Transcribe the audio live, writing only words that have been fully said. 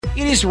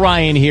It is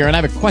Ryan here, and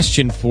I have a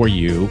question for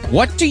you.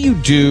 What do you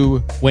do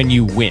when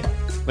you win?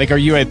 Like, are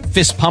you a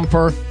fist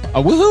pumper,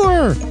 a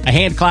woohooer, a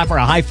hand clapper,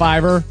 a high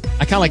fiver?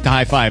 I kind of like the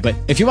high five, but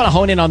if you want to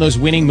hone in on those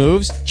winning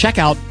moves, check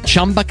out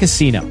Chumba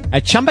Casino.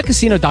 At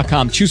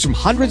ChumbaCasino.com, choose from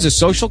hundreds of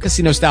social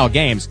casino-style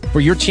games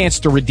for your chance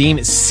to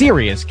redeem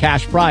serious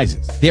cash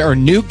prizes. There are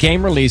new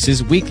game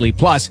releases weekly,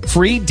 plus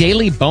free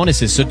daily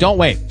bonuses. So don't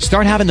wait.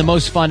 Start having the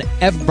most fun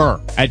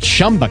ever at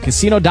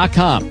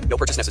ChumbaCasino.com. No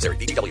purchase necessary.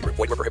 VGW. Void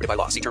where prohibited by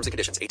law. See terms and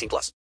conditions. 18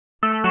 plus.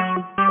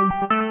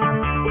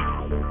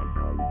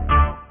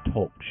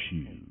 Talk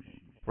shoes.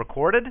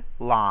 Recorded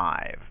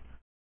live.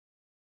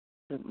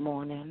 Good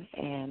morning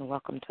and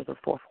welcome to the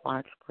Fourth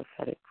Watch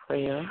Prophetic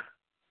Prayer.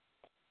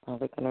 We're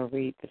going to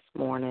read this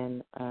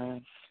morning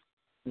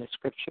the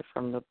scripture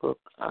from the book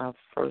of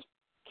First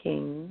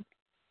Kings,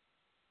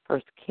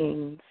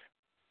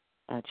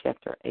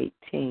 chapter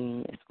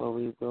 18 is where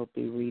we will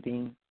be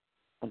reading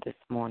this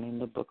morning,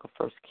 the book of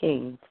First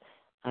Kings,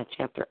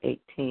 chapter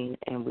 18,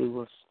 and we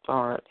will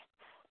start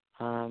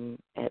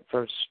at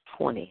verse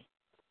 20.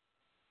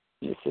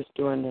 This is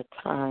during the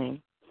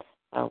time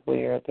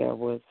where there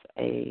was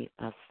a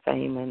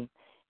famine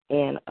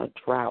and a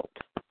drought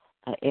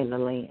in the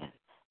land.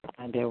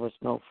 There was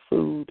no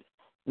food,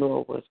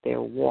 nor was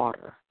there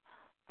water.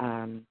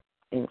 And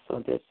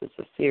so this is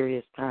a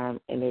serious time,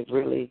 and it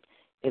really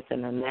is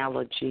an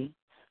analogy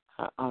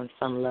on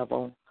some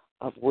level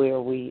of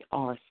where we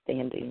are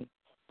standing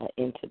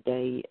in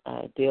today,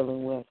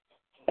 dealing with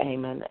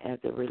famine as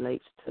it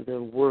relates to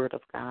the Word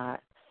of God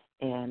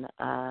and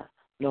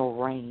no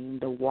rain,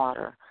 the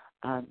water,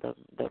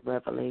 the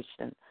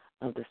revelation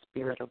of the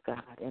Spirit of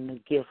God and the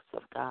gifts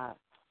of God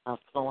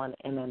flowing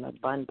in an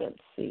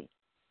abundancy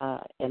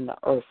in the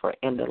earth or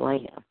in the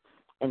land.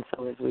 And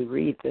so as we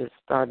read this,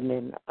 starting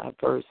in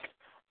verse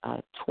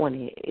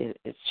 20,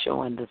 it's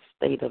showing the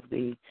state of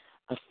the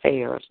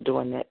affairs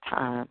during that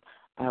time,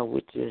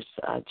 which is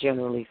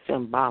generally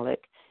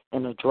symbolic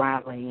in a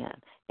dry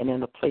land and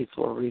in a place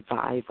where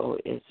revival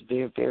is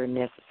very, very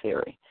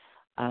necessary.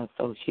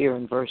 So here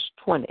in verse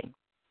 20,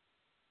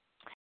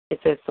 it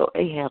says, So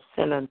Ahab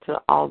sent unto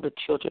all the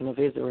children of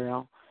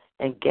Israel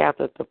and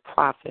gathered the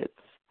prophets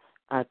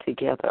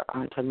together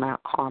unto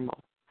Mount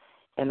Carmel.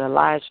 And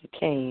Elijah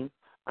came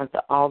unto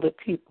all the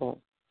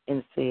people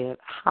and said,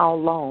 How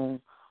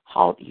long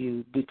halt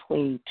you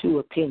between two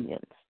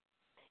opinions?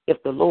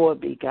 If the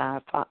Lord be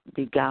God,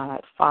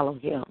 follow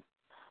him.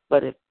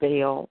 But if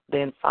Baal,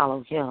 then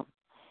follow him.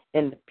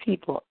 And the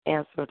people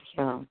answered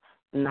him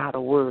not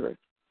a word.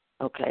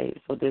 Okay,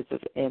 so this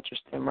is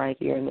interesting right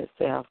here in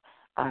itself.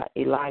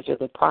 Elijah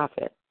the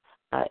prophet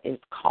is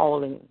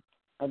calling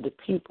the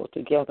people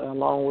together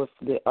along with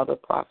the other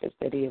prophets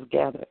that he has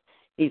gathered.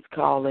 He's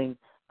calling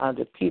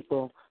the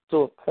people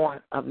to a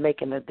point of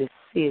making a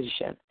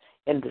decision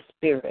in the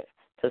spirit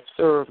to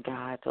serve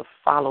God, to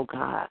follow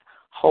God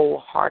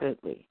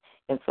wholeheartedly.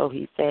 And so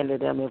he's saying to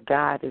them, if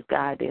God is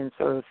God, then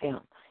serve him.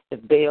 If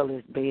Baal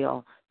is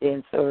Baal,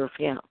 then serve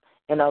him.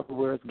 In other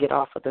words, get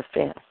off of the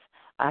fence.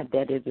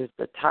 That it is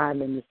the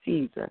time and the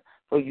season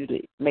for you to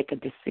make a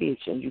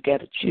decision. You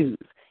got to choose.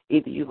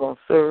 Either you're going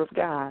to serve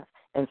God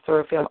and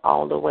serve him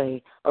all the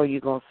way, or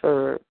you're going to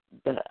serve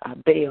the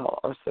Baal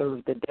or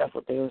serve the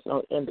devil. There is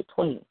no in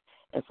between.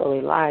 And so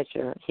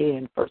Elijah, here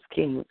in 1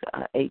 Kings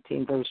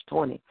 18, verse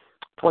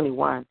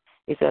 21,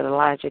 he said,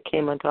 Elijah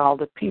came unto all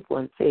the people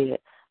and said,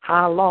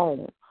 How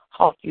long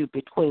halt you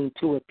between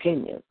two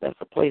opinions?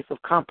 That's a place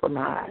of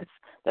compromise.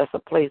 That's a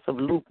place of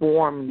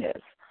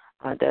lukewarmness.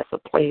 That's a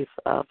place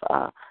of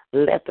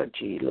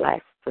lethargy,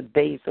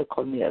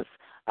 lackadaisicalness,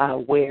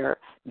 where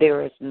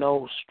there is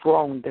no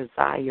strong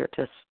desire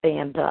to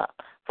stand up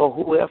for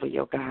whoever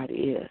your God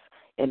is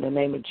in the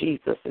name of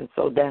Jesus. And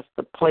so that's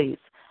the place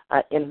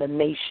in the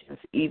nations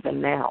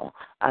even now.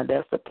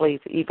 That's the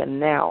place even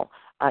now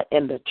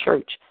in the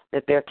church,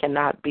 that there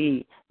cannot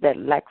be that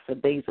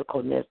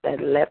lackadaisicalness,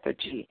 that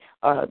lethargy,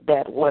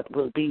 that what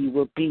will be,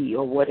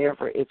 or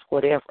whatever, it's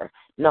whatever.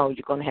 No,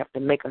 you're going to have to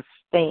make a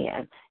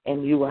stand,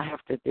 and you will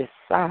have to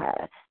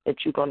decide that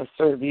you're going to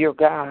serve your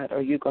God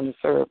or you're going to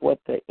serve what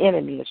the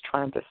enemy is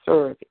trying to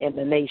serve in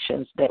the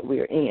nations that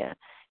we're in.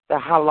 So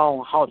how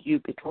long halt you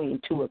between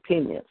two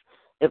opinions?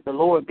 If the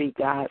Lord be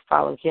God,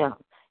 follow him.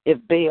 If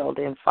Baal,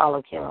 then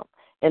follow him.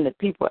 And the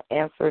people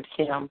answered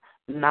him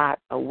not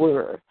a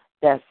word.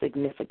 That's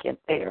significant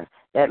there.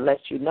 That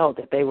lets you know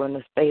that they were in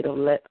a state of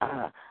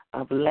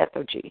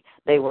lethargy.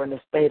 They were in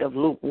a state of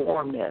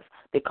lukewarmness,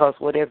 because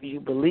whatever you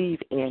believe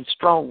in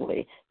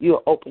strongly,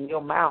 you'll open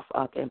your mouth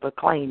up and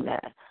proclaim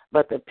that.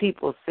 But the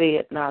people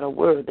said not a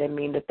word. That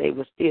means that they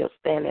were still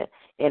standing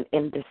in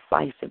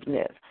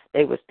indecisiveness.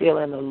 They were still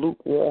in a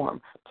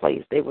lukewarm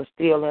place. They were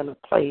still in a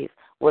place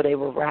where they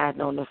were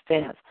riding on the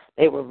fence.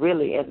 They were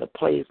really in the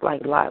place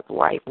like Lot's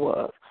wife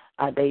was.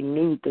 They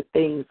knew the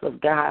things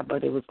of God,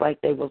 but it was like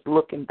they was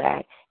looking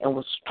back and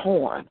was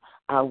torn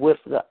with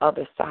the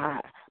other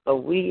side.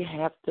 But we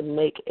have to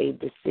make a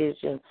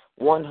decision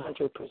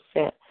 100%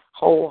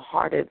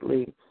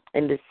 wholeheartedly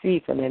in this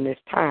season, and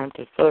it's time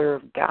to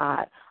serve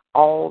God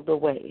all the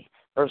way.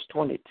 Verse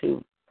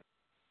 22,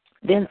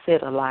 Then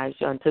said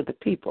Elijah unto the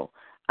people,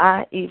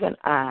 I, even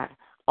I,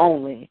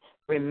 only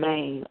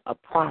remain a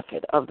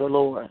prophet of the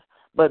Lord,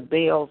 but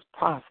Baal's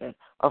prophet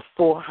are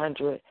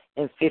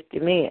 450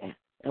 men.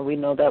 And we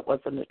know that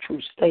wasn't a true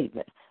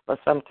statement, but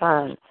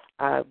sometimes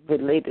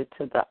related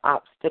to the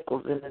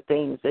obstacles and the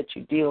things that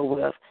you deal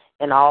with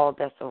and all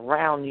that's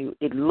around you,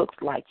 it looks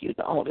like you're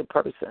the only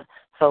person.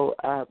 So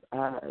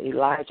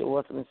Elijah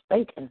wasn't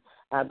mistaken,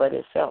 but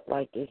it felt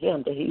like to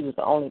him that he was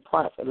the only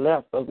prophet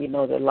left. But we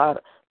know that a lot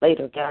of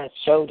later guys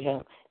showed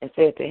him and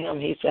said to him,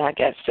 he said, I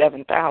got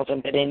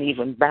 7,000 that didn't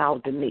even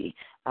bow to me,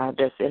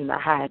 that's in the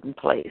hiding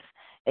place.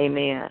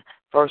 Amen.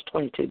 Verse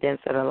 22, then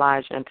said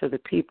Elijah unto the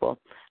people,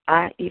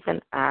 I, even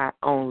I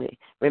only,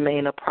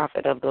 remain a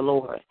prophet of the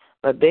Lord,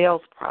 but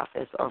Baal's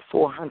prophets are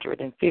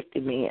 450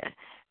 men.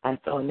 And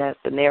so in that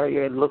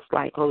scenario, it looks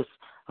like who's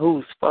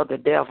for the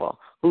devil,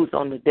 who's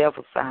on the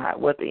devil's side,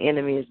 what the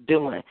enemy is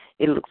doing.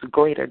 It looks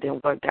greater than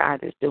what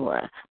God is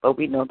doing. But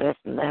we know that's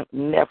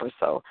never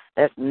so.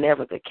 That's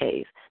never the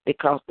case,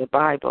 because the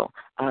Bible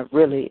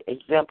really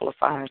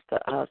exemplifies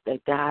to us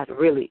that God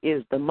really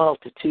is the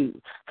multitude.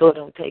 So it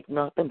don't take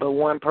nothing but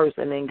one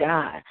person in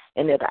God,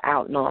 and it'll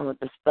outnumber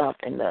the stuff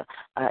and the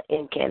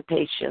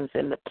incantations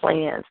and the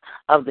plans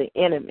of the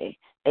enemy.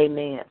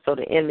 Amen. So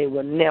the enemy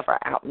will never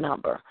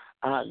outnumber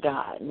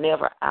God,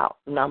 never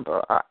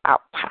outnumber or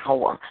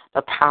outpower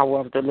the power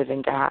of the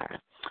living God.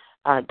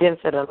 Then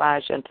said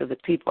Elijah unto the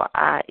people,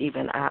 I,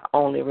 even I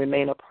only,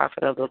 remain a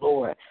prophet of the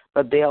Lord,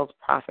 but Baal's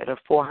prophet are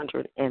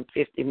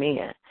 450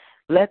 men.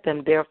 Let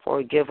them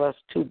therefore give us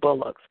 2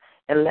 bullocks,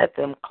 and let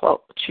them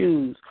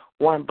choose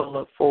 1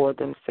 bullock for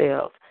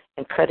themselves,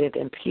 and cut it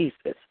in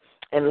pieces,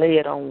 and lay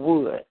it on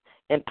wood,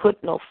 and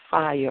put no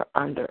fire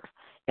under.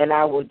 And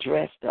I will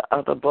dress the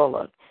other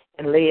bullock,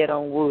 and lay it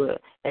on wood,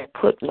 and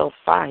put no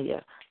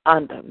fire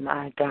under.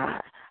 My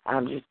God,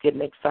 I'm just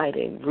getting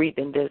excited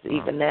reading this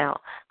even now,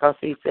 because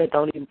he said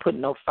don't even put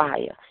no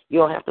fire. You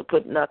don't have to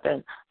put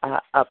nothing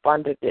up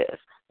under this,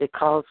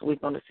 because we're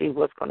going to see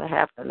what's going to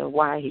happen and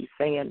why he's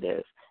saying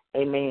this.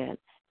 Amen.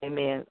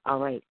 Amen. All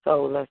right,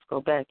 so let's go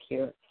back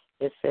here.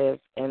 It says,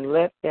 and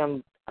let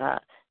them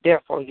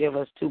therefore give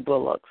us 2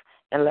 bullocks,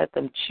 and let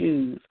them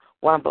choose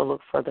 1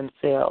 bullock for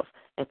themselves,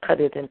 and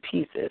cut it in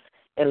pieces,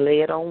 and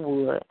lay it on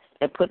wood,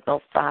 and put no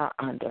fire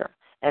under.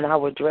 And I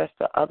will dress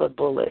the other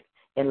bullock,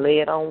 and lay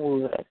it on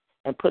wood,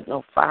 and put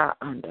no fire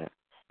under.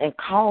 And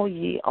call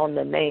ye on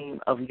the name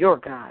of your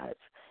gods,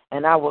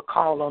 and I will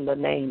call on the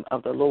name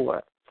of the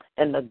Lord.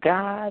 And the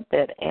God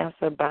that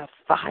answered by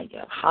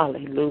fire,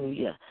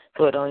 hallelujah.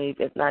 So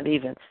it's not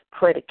even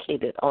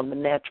predicated on the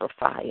natural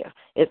fire.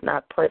 It's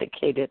not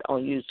predicated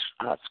on you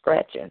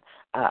scratching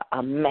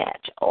a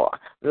match or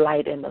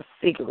lighting a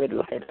cigarette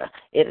lighter.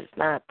 It is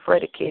not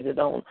predicated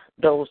on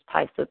those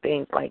types of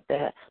things like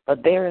that.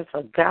 But there is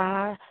a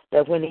God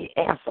that when he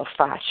answers,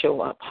 fire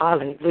show up.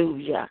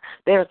 Hallelujah.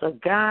 There's a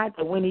God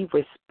that when he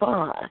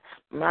responds,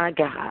 my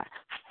God,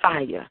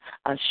 fire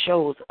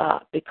shows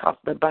up, because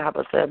the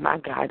Bible said my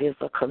God is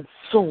a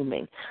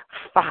consuming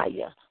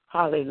fire.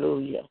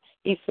 Hallelujah.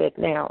 He said,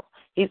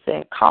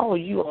 call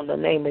you on the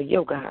name of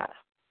your God,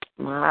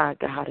 my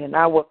God, and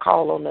I will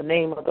call on the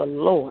name of the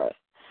Lord.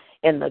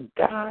 And the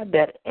God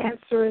that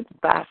answered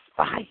by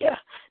fire,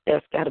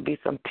 there's got to be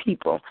some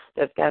people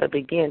that's got to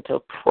begin to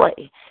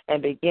pray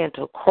and begin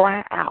to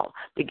cry out,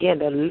 begin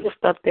to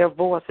lift up their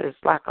voices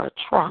like a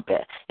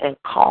trumpet and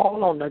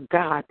call on the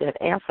God that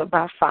answered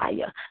by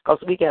fire, because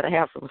we got to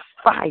have some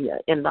fire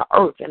in the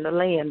earth and the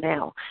land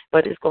now.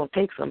 But it's going to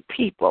take some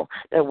people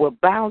that will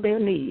bow their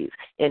knees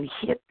and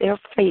hit their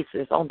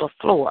faces on the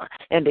floor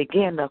and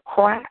begin to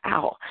cry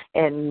out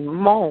and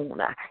moan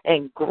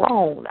and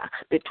groan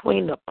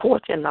between the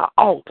porch and the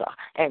altar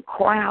and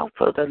cry out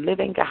for the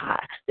living God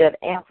that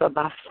answered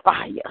by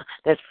fire.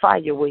 That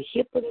fire will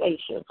hit the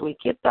nations, will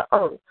hit the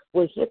earth,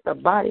 will hit the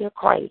body of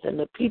Christ and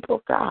the people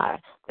of God,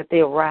 that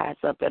they'll rise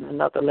up at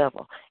another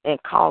level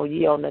and call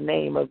ye on the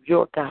name of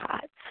your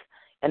God.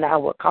 And I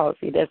will call,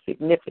 see, that's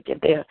significant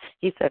there.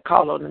 He said,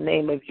 call on the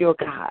name of your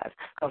God.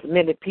 Because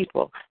many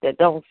people that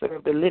don't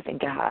serve the living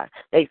God,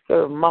 they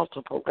serve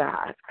multiple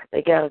gods.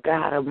 They got a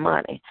God of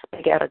money.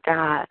 They got a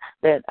God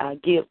that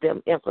gives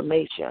them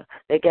information.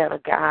 They got a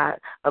God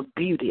of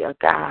beauty, a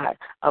God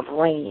of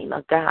rain,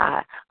 a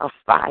God of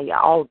fire,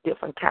 all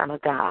different kind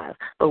of gods.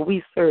 But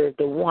we serve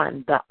the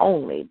one, the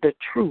only, the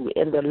true,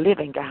 and the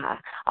living God.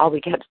 All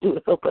we got to do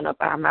is open up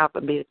our mouth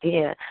and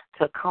begin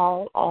to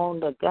call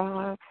on the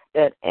God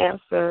that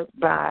answered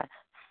by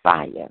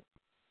fire.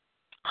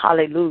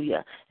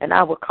 Hallelujah. And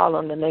I will call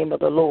on the name of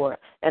the Lord.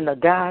 And the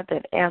God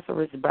that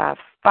answers by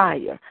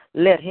fire,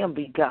 let him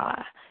be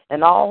God.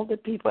 And all the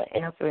people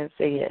answered and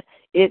said,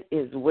 it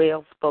is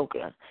well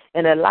spoken.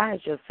 And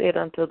Elijah said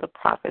unto the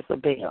prophets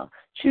of Baal,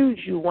 choose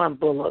you 1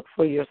 bullock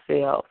for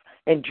yourselves,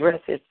 and dress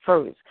it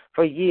first,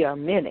 for ye are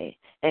many,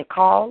 and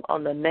call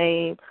on the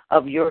name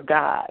of your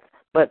God,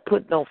 but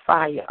put no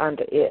fire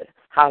under it.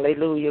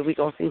 Hallelujah. We're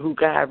going to see who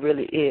God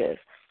really is.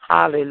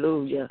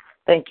 Hallelujah.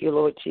 Thank you,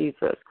 Lord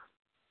Jesus.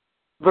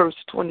 Verse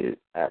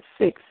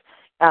 26,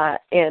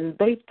 And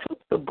they took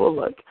the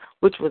bullock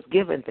which was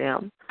given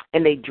them,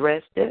 and they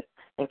dressed it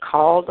and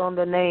called on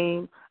the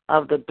name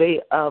of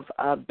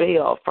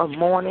Baal from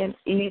morning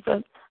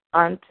even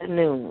unto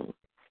noon.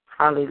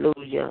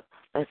 Hallelujah.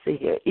 Let's see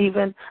here.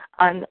 Even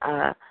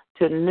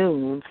unto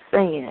noon,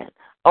 saying,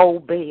 O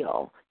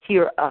Baal,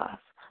 hear us.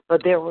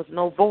 But there was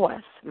no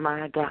voice,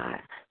 my God.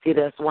 See,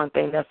 that's one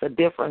thing. That's a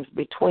difference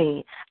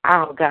between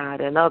our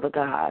God and other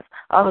gods.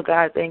 Other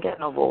gods ain't got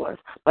no voice,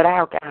 but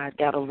our God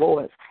got a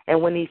voice.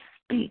 And when he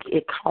speaks,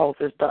 it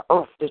causes the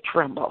earth to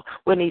tremble.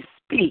 When he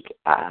speaks,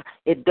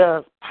 it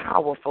does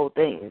powerful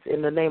things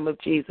in the name of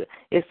Jesus.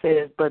 It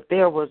says, but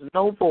there was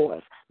no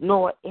voice,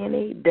 nor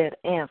any that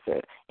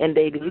answered, and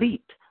they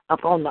leaped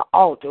upon the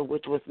altar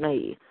which was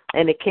made.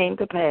 And it came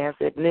to pass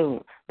at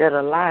noon that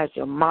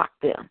Elijah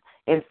mocked them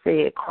and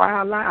said,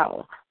 cry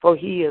aloud, for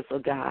he is a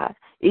God.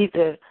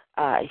 Either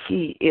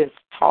he is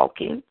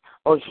talking,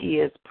 or he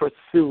is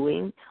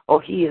pursuing,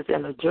 or he is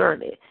in a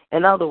journey.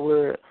 In other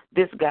words,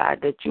 this God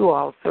that you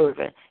are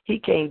serving, he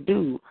can't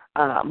do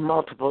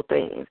multiple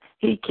things.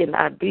 He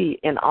cannot be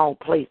in all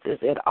places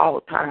at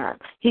all times.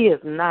 He is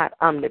not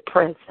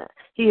omnipresent.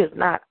 He is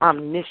not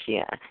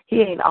omniscient.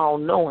 He ain't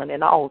all-knowing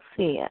and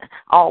all-seeing,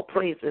 all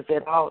places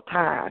at all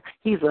times.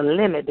 He's a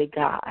limited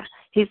God.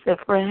 He said,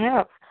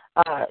 perhaps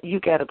you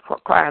got to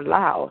cry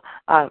loud.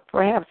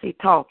 Perhaps he's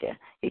talking.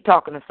 He's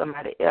talking to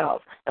somebody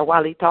else. And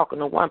while he's talking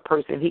to one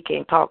person, he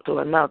can't talk to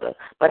another.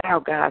 But our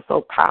God's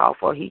so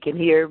powerful, he can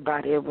hear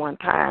everybody at one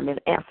time and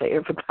answer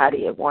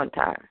everybody at one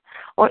time.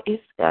 Or he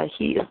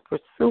is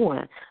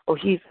pursuing, or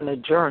he's in a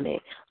journey.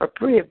 Or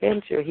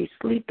peradventure, he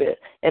sleepeth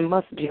and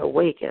must be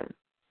awakened.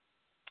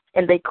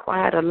 And they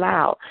cried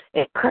aloud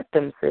and cut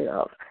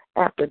themselves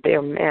after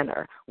their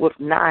manner with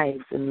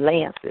knives and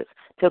lances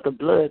till the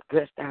blood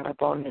gushed out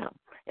upon them.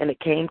 And it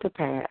came to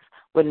pass,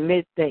 when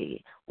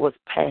midday was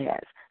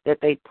past, that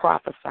they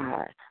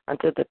prophesied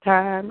until the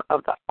time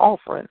of the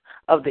offering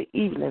of the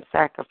evening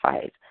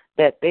sacrifice,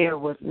 that there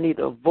was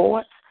neither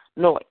voice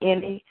nor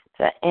any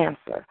to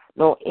answer,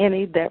 nor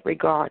any that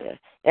regarded.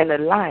 And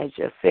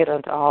Elijah said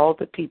unto all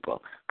the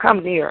people,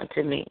 come near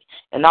unto me.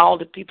 And all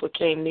the people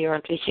came near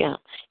unto him.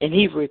 And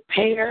he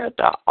repaired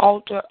the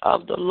altar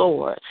of the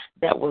Lord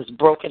that was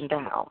broken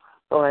down.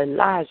 So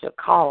Elijah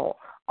called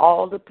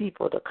all the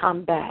people to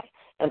come back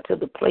into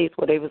the place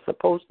where they were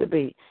supposed to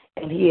be.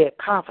 And he had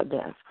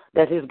confidence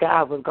that his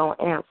God was going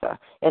to answer.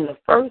 And the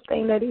first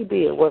thing that he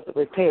did was to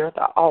repair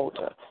the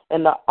altar.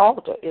 And the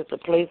altar is the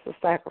place of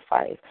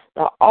sacrifice.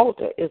 The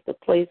altar is the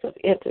place of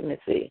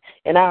intimacy.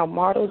 In our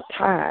modern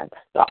time,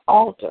 the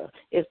altar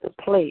is the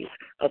place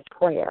of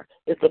prayer.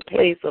 It's the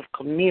place of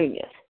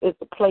communion. It's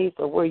the place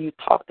of where you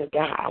talk to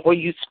God, where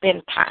you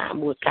spend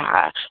time with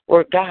God,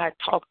 where God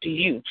talks to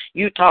you.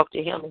 You talk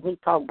to him and he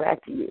talk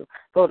back to you.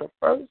 So the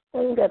first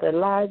thing that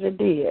Elijah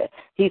did,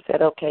 he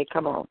said, okay,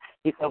 come on.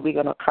 He said, we're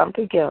going to come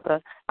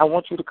together. I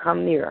want you to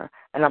come near,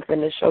 and I'm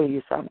going to show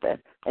you something.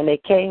 And they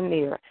came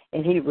near,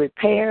 and he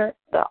repaired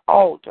the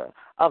altar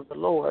of the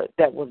Lord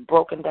that was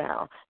broken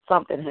down.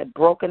 Something had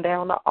broken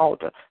down the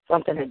altar.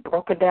 Something had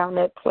broken down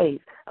that place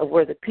of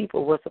where the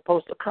people were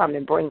supposed to come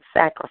and bring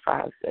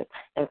sacrifices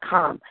and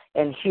come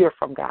and hear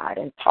from God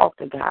and talk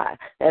to God.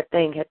 That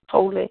thing had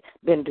totally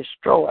been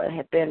destroyed,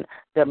 had been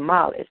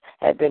demolished,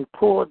 had been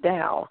pulled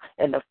down.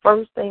 And the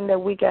first thing that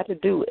we got to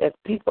do as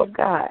people of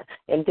God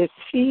in this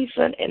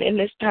season and in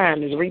this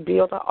time is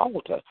rebuild the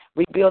altar,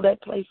 rebuild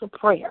that place of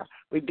prayer,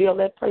 rebuild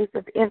that place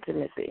of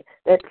intimacy,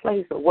 that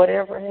place of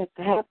whatever has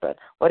happened,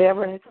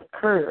 whatever has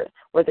occurred,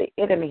 where the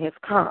enemy has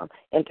come,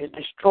 and to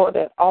destroy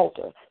that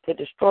altar, to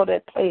destroy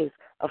that place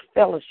of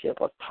fellowship,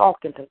 of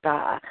talking to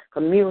God,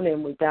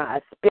 communing with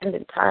God,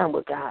 spending time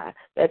with God,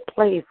 that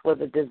place where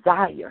the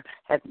desire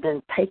has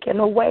been taken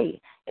away.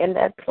 In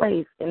that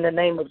place, in the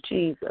name of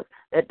Jesus,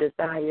 that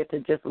desire to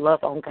just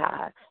love on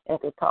God and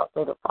to talk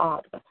to the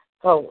Father.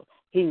 So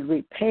he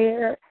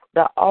repaired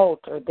the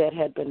altar that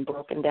had been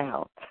broken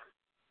down.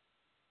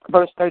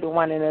 Verse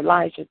 31, and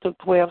Elijah took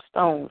 12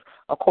 stones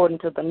according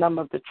to the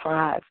number of the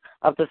tribes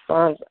of the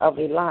sons of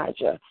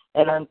Elijah,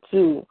 and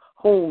unto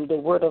whom the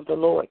word of the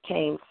Lord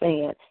came,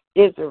 saying,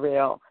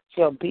 Israel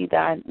shall be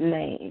thy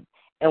name.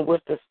 And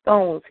with the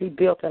stones he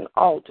built an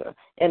altar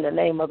in the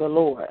name of the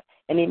Lord,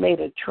 and he made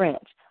a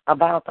trench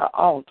about the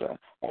altar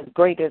as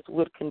great as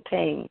would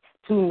contain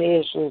 2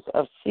 measures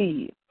of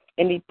seed.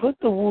 And he put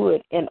the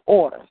wood in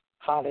order,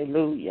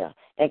 hallelujah,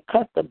 and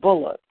cut the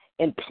bullock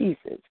in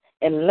pieces,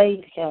 and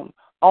laid him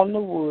on the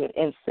wood,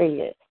 and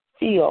said,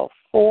 fill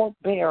 4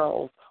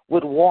 barrels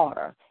with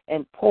water,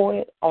 and pour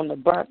it on the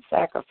burnt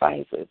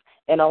sacrifices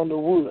and on the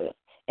wood.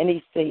 And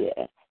he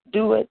said,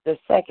 do it the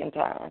second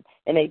time.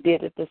 And they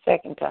did it the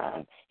second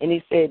time. And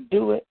he said,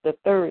 do it the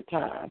third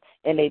time.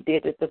 And they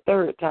did it the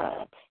third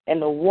time.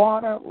 And the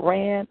water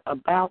ran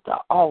about the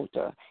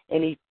altar,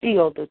 and he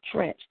filled the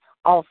trench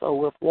also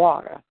with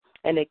water.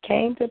 And it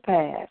came to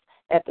pass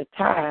at the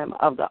time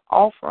of the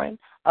offering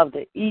of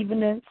the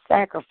evening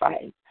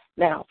sacrifice.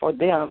 Now, for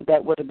them,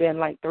 that would have been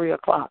like 3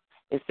 o'clock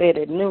It said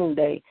at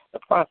noonday, the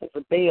prophets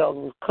of Baal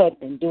was cutting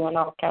and doing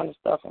all kinds of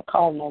stuff and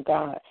calling on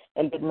God,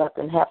 and did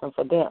nothing happen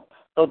for them.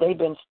 So they've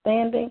been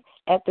standing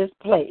at this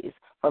place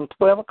from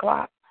 12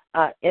 o'clock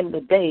in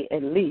the day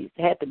at least.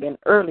 It had to have been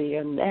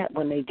earlier than that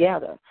when they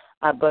gathered.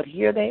 But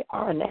here they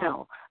are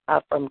now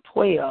from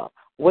 12,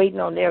 waiting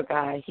on their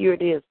God. Here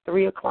it is,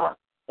 3 o'clock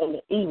in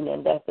the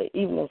evening. That's the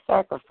evening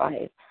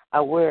sacrifice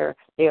where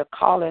they're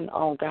calling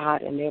on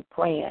God and they're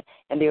praying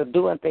and they're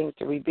doing things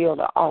to rebuild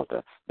the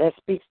altar. That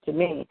speaks to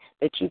me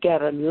that you got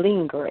to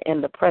linger in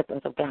the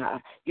presence of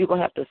God. You're going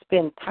to have to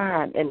spend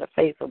time in the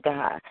face of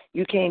God.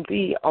 You can't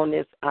be on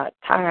this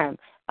time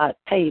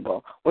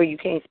table where you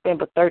can't spend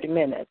but 30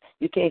 minutes.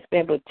 You can't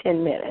spend but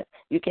 10 minutes.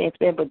 You can't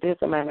spend but this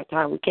amount of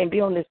time. We can't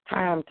be on this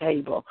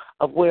timetable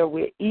of where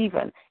we're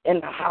even in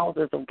the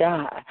houses of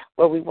God,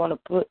 where we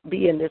want to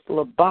be in this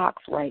little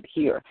box right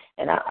here.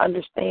 And I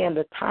understand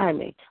the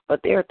timing, but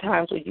there are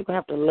times where you're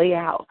going to have to lay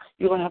out.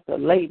 You're going to have to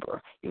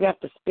labor. You're going to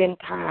have to spend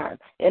time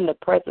in the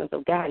presence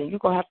of God, and you're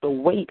going to have to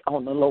wait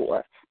on the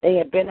Lord. They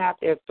had been out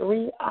there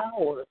 3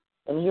 hours,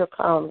 and here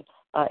comes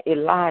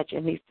Elijah,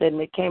 and he said,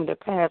 and it came to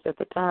pass at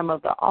the time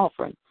of the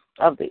offering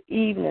of the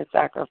evening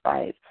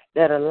sacrifice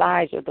that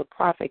Elijah the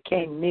prophet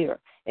came near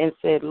and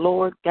said,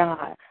 Lord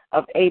God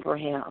of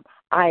Abraham,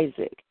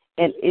 Isaac,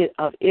 and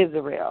of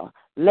Israel,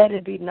 let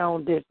it be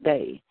known this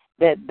day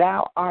that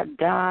thou art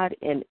God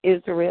in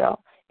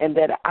Israel, and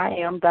that I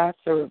am thy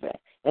servant,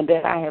 and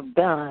that I have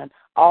done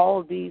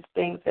all these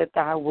things at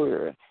thy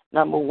word.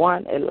 Number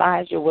one,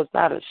 Elijah was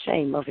not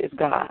ashamed of his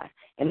God.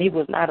 And he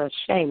was not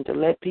ashamed to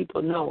let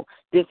people know,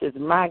 this is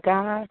my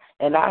God,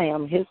 and I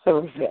am his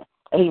servant.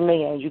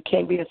 Amen. You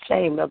can't be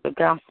ashamed of the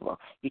gospel.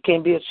 You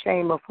can't be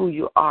ashamed of who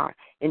you are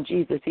in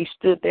Jesus. He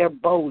stood there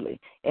boldly,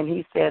 and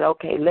he said,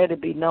 okay, let it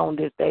be known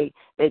this day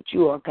that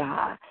you are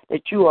God,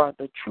 that you are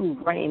the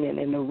true reigning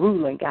and the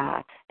ruling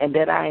God, and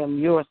that I am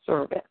your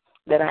servant,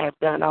 that I have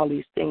done all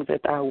these things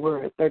at thy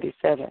word.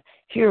 37,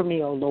 hear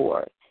me, O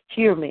Lord,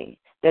 hear me,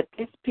 that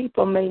this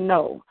people may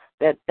know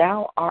that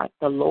thou art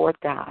the Lord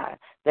God,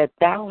 that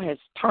thou hast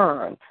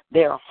turned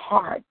their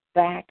heart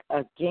back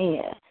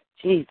again.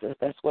 Jesus,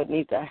 that's what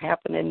needs to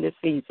happen in this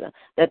season,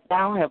 that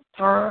thou have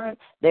turned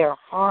their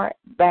heart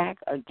back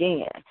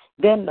again.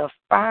 Then the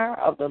fire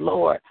of the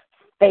Lord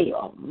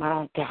fell.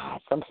 My God,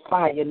 some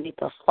fire need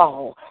to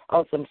fall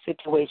on some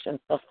situations.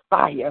 The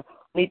fire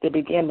need to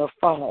begin to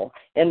fall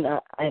in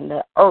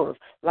the earth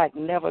like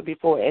never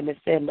before. And it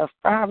said, the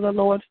fire of the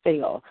Lord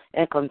fell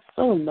and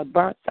consumed the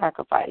burnt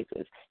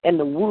sacrifices and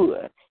the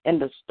wood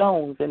and the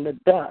stones and the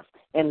dust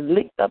and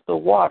licked up the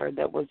water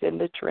that was in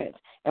the trench.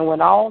 And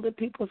when all the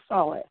people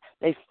saw it,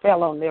 they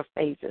fell on their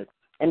faces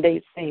and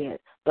they said,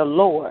 the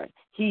Lord,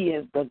 he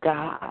is the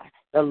God.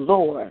 The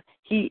Lord,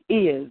 he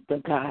is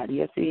the God.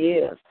 Yes, he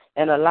is.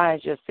 And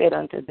Elijah said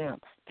unto them,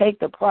 take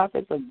the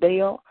prophets of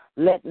Baal,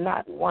 let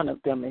not one of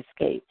them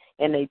escape.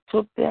 And they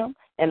took them,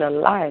 and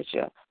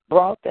Elijah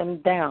brought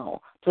them down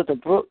to the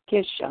brook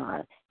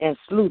Kishon and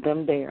slew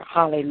them there.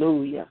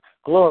 Hallelujah.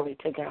 Glory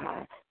to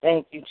God.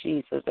 Thank you,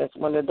 Jesus. That's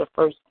one of the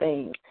first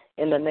things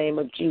in the name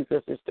of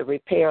Jesus is to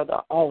repair the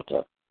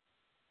altar,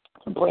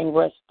 to bring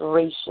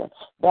restoration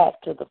back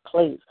to the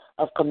place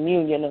of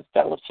communion and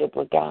fellowship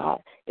with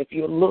God. If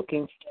you're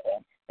looking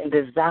for and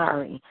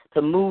desiring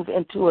to move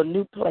into a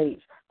new place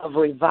of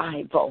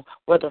revival,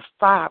 where the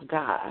fire of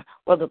God,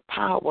 where the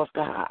power of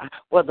God,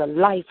 where the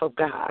life of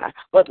God,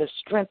 where the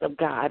strength of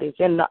God is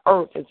in the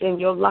earth, is in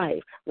your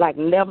life like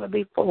never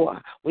before.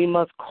 We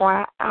must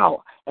cry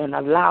out and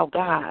allow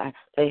God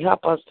to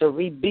help us to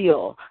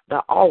rebuild the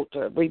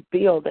altar,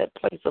 rebuild that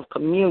place of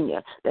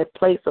communion, that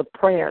place of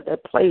prayer,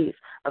 that place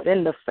of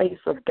in the face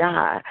of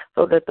God,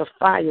 so that the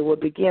fire will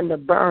begin to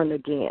burn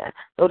again,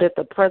 so that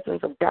the presence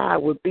of God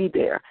will be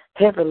there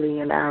heavily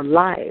in our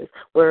lives,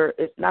 where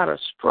it's not a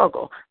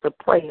struggle to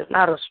pray, it's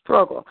not a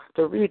struggle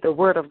to read the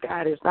word of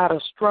God, it's not a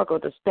struggle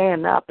to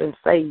stand up and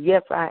say,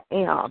 yes, I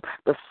am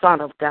the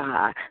Son of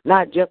God,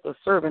 not just a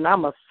servant,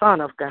 I'm a son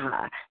of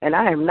God, and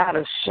I am not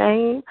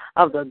ashamed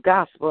of the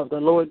gospel of the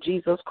Lord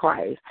Jesus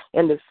Christ.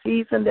 In the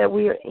season that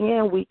we are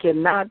in, we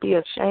cannot be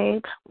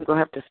ashamed. We're going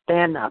to have to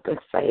stand up and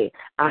say,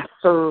 I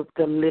serve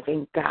the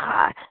living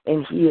God,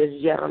 and he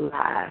is yet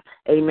alive.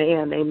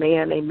 Amen,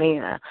 amen,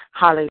 amen.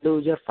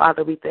 Hallelujah.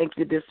 Father, we thank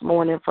you this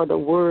morning for the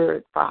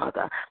word,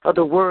 Father, for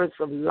the words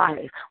of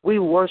life. We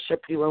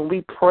worship you and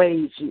we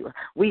praise you.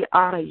 We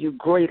honor you,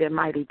 great and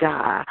mighty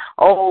God.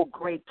 Oh,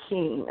 great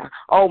King,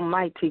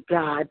 almighty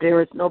God,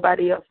 there is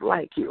nobody else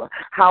like you.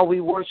 How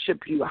we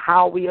worship you,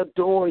 how we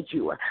adore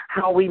you,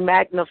 how we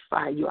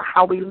magnify you,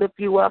 how we lift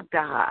you up,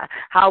 God,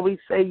 how we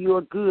say you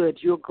are good,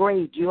 you're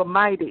great, you're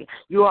mighty,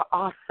 you are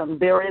awesome.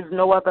 There is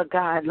no other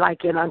God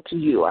like it unto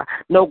you.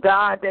 No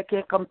God that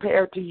can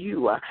compare to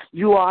you.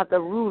 You are the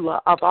ruler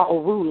of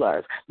all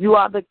rulers. You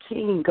are the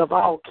King of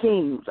all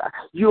kings.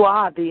 You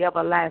are the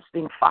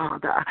everlasting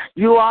Father.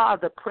 You are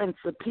the Prince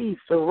of Peace,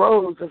 the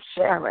Rose of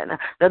Sharon,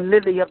 the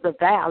Lily of the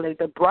Valley,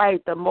 the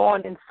bright, the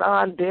morning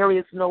sun. There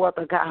is no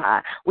other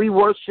God. We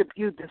worship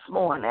you this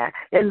morning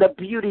in the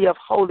beauty of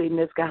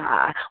holiness, God.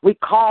 God. We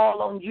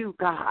call on you,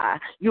 God.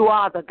 You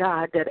are the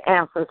God that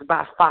answers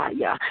by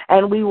fire.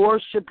 And we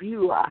worship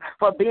you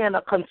for being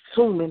a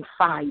consuming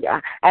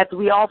fire as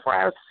we offer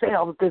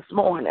ourselves this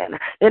morning.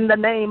 In the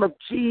name of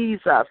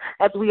Jesus,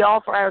 as we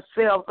offer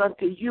ourselves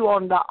unto you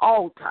on the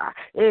altar.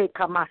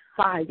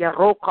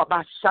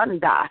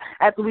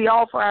 As we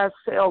offer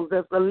ourselves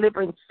as the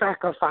living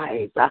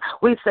sacrifice,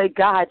 we say,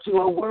 God, you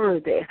are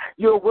worthy.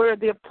 You're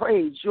worthy of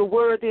praise. You're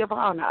worthy of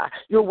honor.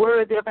 You're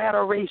worthy of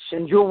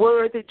adoration. You're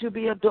worthy to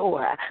be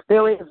adored.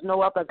 There is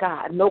no other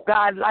God, no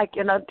God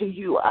likened unto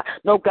you,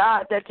 no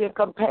God that can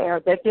compare,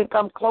 that can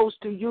come close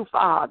to you,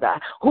 Father.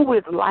 Who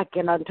is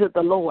likened unto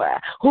the Lord?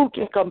 Who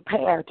can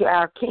compare to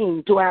our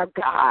King, to our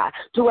God,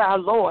 to our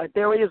Lord?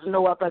 There is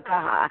no other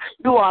God.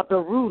 You are the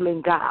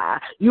ruling God.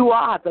 You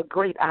are the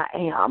great I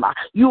am.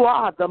 You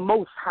are the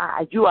most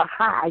high. You are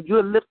high.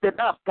 You're lifted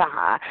up,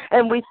 God.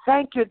 And we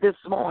thank you this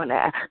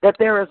morning that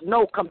there is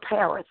no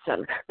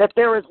comparison, that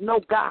there is no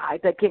God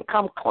that can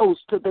come close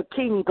to the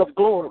King of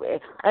glory.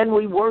 And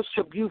we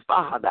worship you,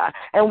 Father,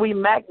 and we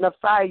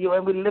magnify you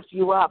and we lift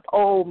you up,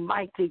 oh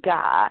mighty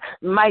God,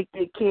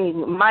 mighty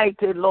King,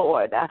 mighty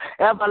Lord,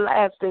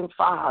 everlasting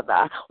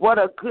Father. What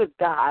a good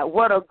God,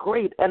 what a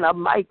great and a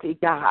mighty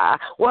God,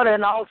 what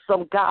an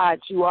awesome God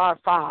you are,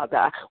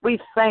 Father. We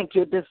thank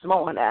you this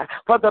morning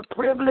for the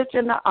privilege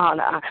and the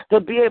honor to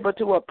be able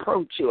to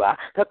approach you,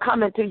 to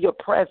come into your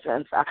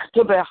presence,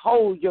 to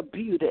behold your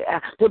beauty,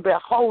 to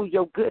behold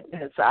your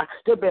goodness,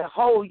 to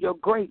behold your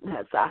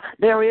greatness.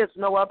 There is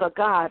no other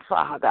God,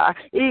 Father.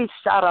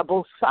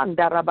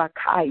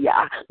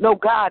 No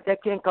God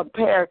that can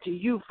compare to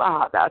you,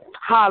 Father.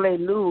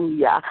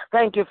 Hallelujah.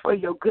 Thank you for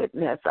your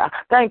goodness.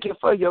 Thank you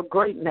for your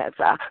greatness.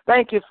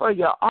 Thank you for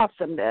your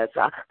awesomeness.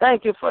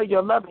 Thank you for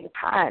your loving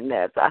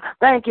kindness.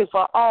 Thank you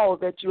for all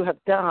that you have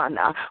done,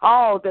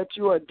 all that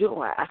you are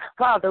doing.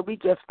 Father, we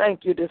just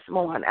thank you this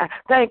morning.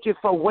 Thank you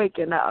for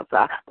waking us.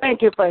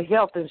 Thank you for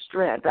health and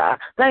strength.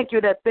 Thank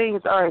you that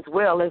things are as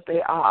well as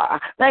they are.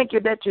 Thank you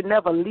that you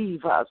never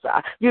leave us.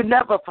 You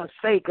never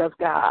forsake us,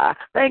 God.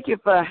 Thank you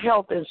for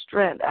health and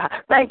strength.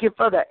 Thank you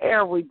for the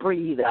air we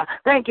breathe.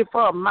 Thank you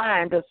for a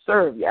mind to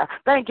serve you.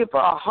 Thank you for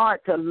a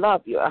heart to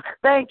love you.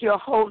 Thank you,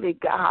 Holy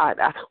God.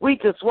 We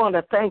just want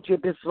to thank you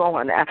this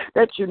morning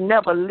that you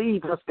never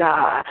leave us,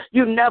 God.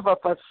 You never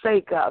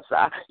forsake us.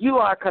 You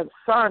are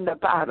concerned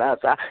about us.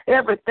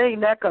 Everything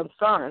that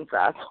concerns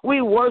us.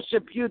 We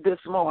worship you this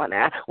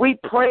morning. We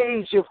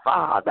praise you,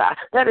 Father,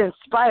 that in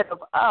spite of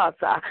us,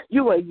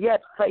 you are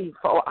yet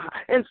faithful.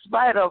 In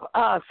spite of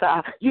us,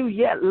 you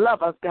yet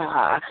love us,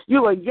 God.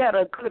 You are yet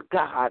a good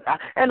God,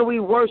 and we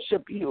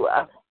worship you.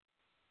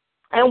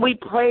 And we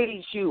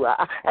praise you,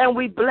 and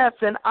we bless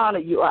and honor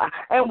you,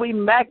 and we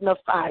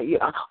magnify you.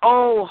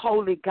 Oh,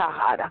 holy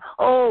God,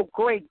 oh,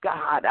 great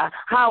God,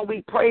 how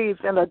we praise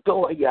and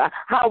adore you,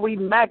 how we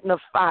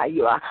magnify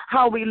you,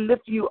 how we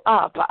lift you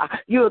up.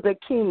 You're the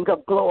King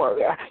of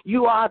glory.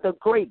 You are the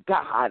great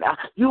God.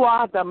 You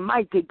are the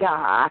mighty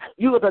God.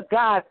 You are the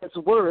God that's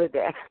worthy.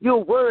 You're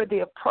worthy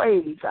of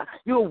praise.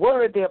 You're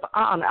worthy of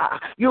honor.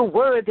 You're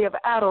worthy of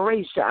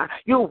adoration.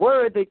 You're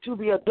worthy to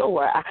be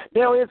adored.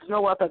 There is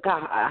no other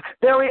God.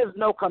 There is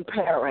no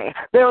comparing.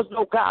 There is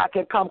no God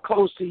can come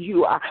close to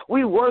you.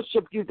 We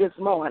worship you this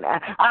morning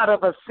out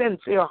of a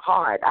sincere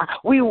heart.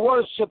 We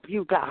worship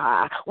you,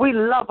 God. We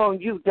love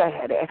on you,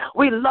 Daddy.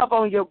 We love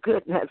on your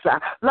goodness.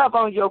 Love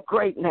on your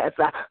greatness.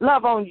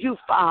 Love on you,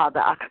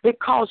 Father,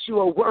 because you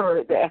are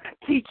worthy.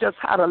 Teach us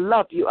how to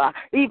love you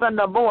even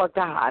the more,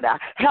 God.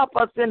 Help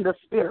us in the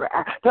spirit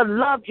to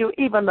love you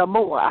even the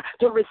more,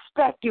 to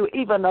respect you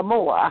even the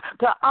more,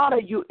 to honor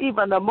you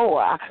even the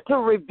more, to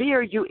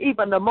revere you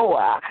even the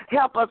more.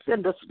 Help us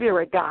in the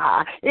spirit,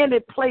 God. Any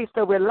place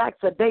that we're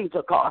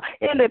lackadaisical,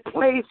 any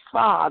place,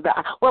 Father,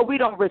 where we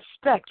don't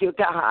respect you,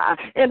 God,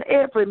 in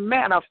every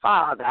manner,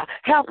 Father.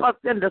 Help us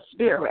in the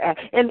spirit.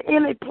 In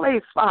any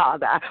place,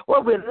 Father,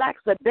 where we're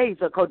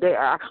lackadaisical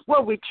there,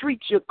 where we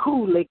treat you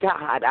coolly,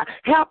 God.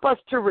 Help us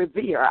to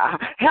revere.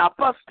 Help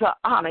us to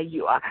honor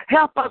you.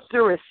 Help us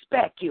to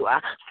respect you.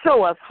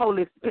 Show us,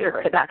 Holy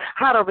Spirit,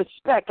 how to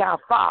respect our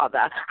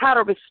Father, how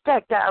to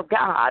respect our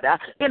God.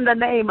 In the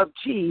name of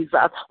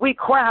Jesus, we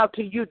cry out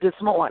to you this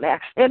morning.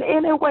 In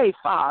any way,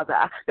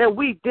 Father, that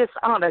we've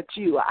dishonored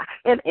you,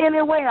 in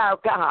any way, our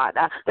God,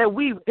 that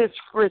we've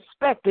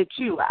disrespected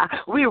you,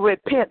 we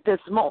repent this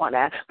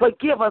morning.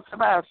 Forgive us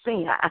of our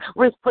sin.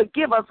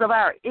 Forgive us of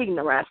our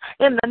ignorance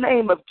in the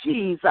name of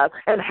Jesus,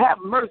 and have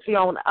mercy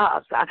on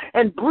us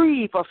and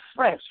breathe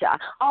afresh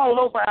all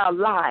over our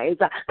lives,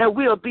 that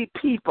we'll be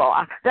people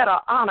that'll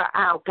honor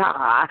our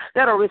God,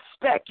 that'll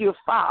respect you,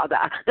 Father,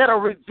 that'll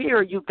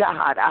revere you,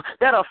 God,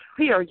 that'll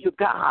fear you,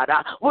 God,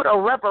 with a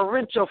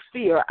reverential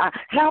fear.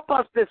 Help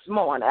us this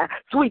morning,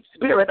 sweet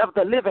Spirit of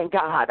the living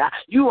God.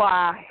 You are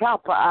our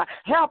helper.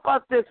 Help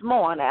us this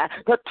morning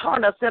to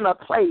turn us in a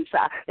place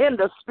in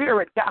the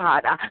Spirit,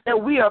 God,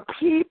 that we are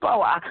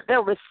people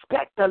that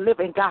respect the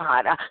living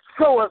God.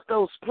 Show us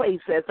those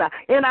places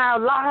in our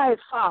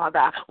lives,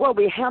 Father, where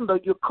we handle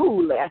you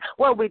coolly,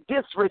 where we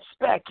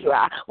disrespect you,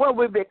 where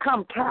we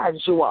become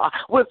casual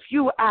with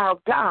you, our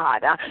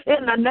God.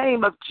 In the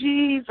name of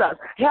Jesus,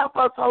 help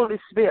us, Holy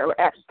Spirit.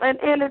 In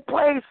any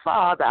place,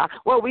 Father,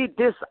 where we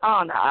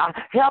dishonor,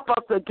 help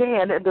us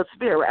again in the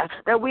Spirit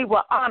that we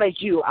will honor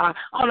you on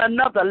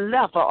another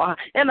level,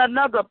 in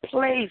another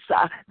place,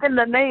 in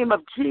the name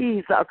of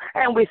Jesus.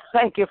 And we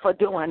thank you for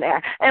doing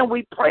that. And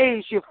we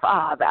praise you,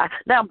 Father.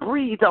 Now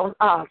breathe on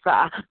us.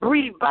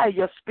 Breathe by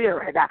your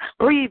Spirit.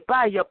 Breathe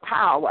by your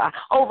power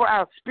over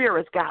our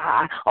spirits,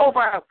 God, over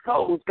our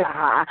souls,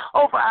 God,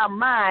 over our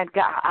mind,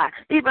 God,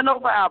 even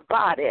over our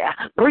body.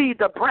 Breathe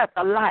the breath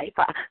of life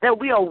that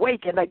we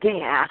awaken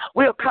again.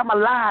 We'll come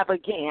alive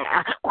again.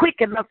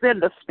 Quicken us in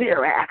the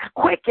Spirit.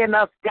 Quicken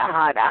us,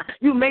 God.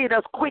 You made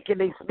us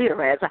quickening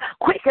spirits.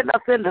 Quicken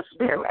us in the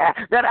Spirit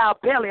that our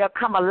belly will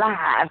come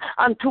alive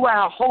unto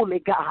our holy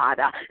God,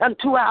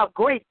 unto our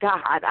great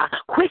God.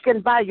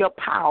 Quicken by your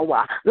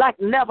power like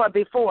never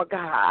before,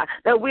 God,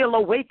 that we'll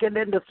awaken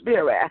in the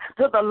Spirit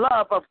to the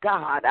love of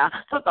God,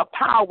 to the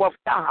power of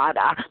God,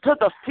 to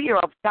the fear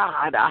of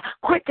God.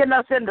 Quicken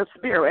us in the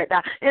Spirit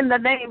in the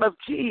name of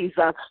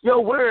Jesus.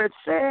 Your word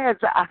says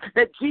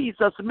that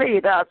Jesus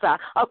made us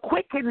a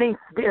quickening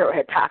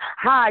spirit.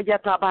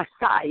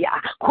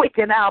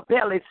 Quicken our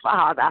bellies,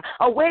 Father.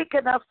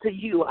 Awaken us to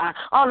you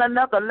on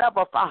another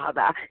level,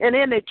 Father, in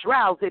any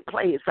drowsy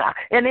place,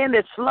 in any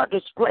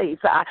sluggish place,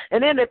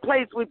 in any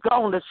place we've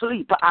gone to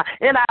sleep,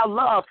 in our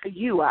love for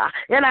you,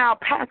 in our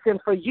passion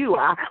for you.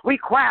 We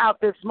cry out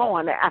this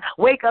morning.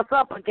 Wake us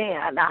up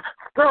again.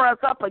 Stir us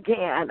up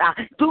again.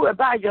 Do it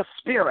by your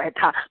Spirit.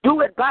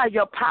 Do it by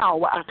your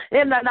power.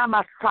 In the name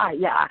of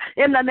fire.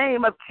 In the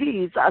name of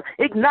Jesus,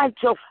 ignite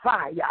your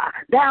fire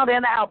down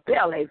in our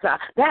bellies,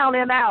 down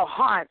in our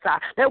hearts,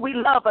 that we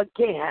love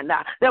again,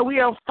 that we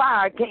are on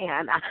fire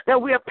again,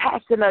 that we are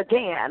passionate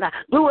again.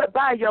 Do it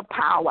by your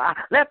power.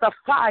 Let the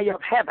fire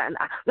of heaven,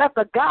 let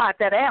the God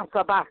that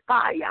answers by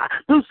fire,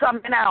 do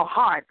something in our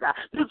hearts,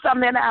 do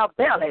something in our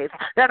bellies,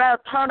 that will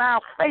turn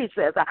our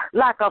faces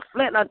like a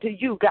flint unto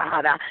you,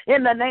 God,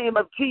 in the name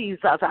of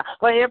Jesus,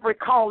 for every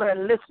caller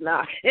and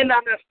listener,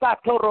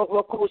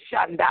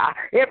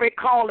 every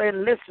caller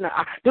and listener,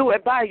 do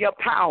it by your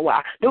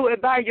power, do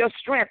it by your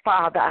strength,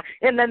 Father,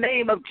 in the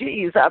name of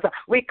Jesus.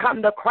 We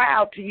come to cry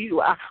out to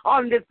you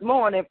on this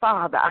morning,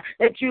 Father,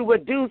 that you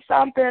would do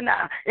something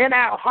in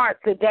our heart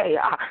today.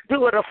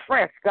 Do it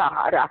afresh,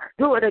 God.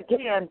 Do it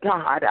again,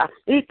 God.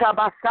 In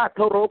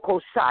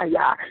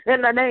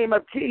the name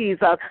of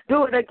Jesus,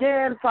 do it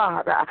again,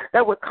 Father,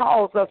 that would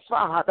cause us,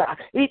 Father,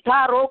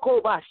 that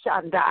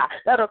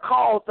will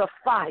cause the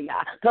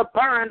fire to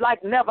burn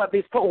like never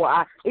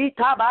before.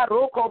 That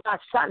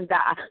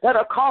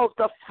will cause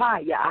the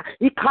fire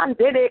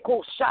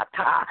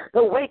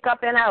to wake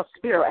up in our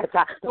spirits,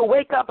 to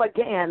wake up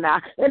again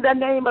in the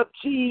name of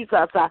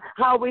Jesus.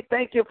 How we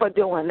thank you for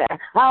doing that.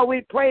 How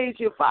we praise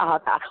you,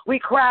 Father. We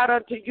cried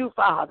unto you,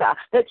 Father,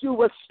 that you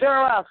would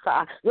stir us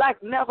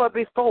like never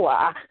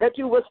before, that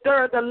you would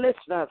stir the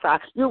listeners,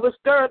 you would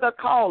stir the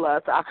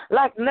callers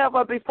like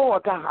never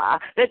before, God,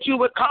 that you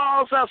would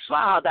cause us,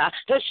 Father,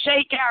 to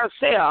shake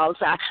ourselves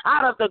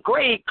out of the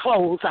grave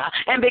clothes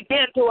and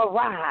begin to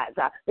arise,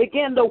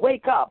 begin to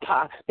wake up,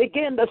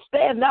 begin to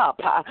stand up,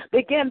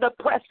 begin to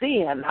press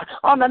in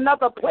on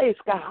another place,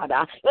 God,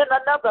 in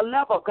another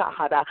level,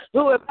 God.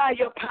 Do it by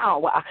your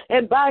power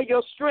and by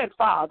your strength,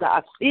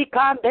 Father.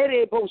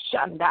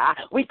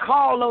 We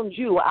call on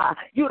you,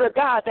 you the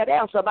God that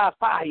answers by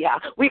fire.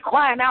 We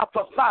crying out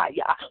for fire.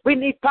 We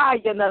need fire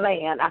in the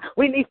land.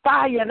 We need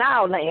fire in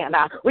our land.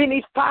 We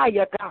need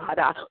fire, God.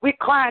 We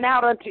crying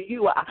out unto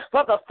you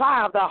for the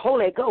fire of the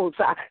Holy Ghost.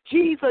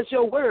 Jesus,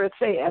 your word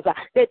says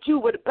that you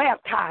would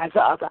baptize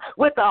us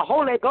with the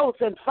Holy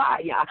Ghost and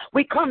fire.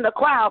 We come to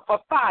cry out for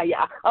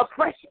fire, a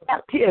fresh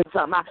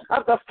baptism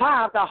of the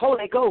fire of the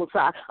Holy Ghost,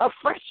 a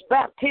fresh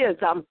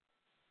baptism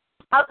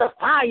of the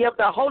fire of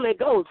the Holy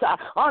Ghost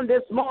on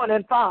this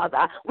morning,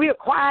 Father. We are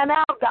crying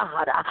out,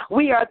 God.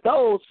 We are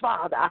those,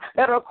 Father,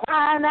 that are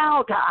crying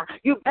out.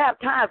 You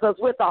baptize us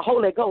with the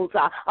Holy Ghost,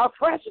 a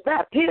fresh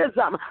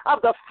baptism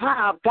of the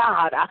fire of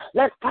God.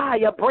 Let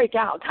fire break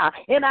out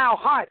in our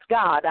hearts,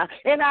 God,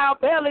 in our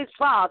bellies,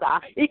 Father.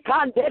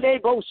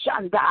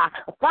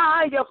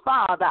 Fire,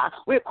 Father.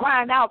 We're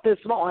crying out this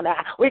morning.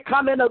 We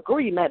come in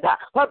agreement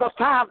for the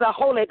fire of the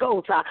Holy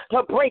Ghost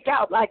to break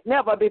out like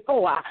never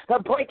before, to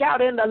break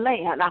out in the land,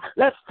 land.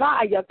 Let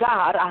fire,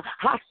 God,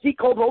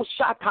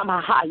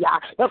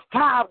 the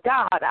fire,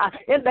 God,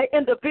 in the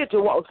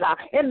individuals,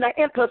 in the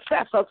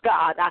intercessors,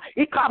 God.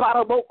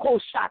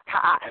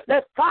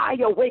 Let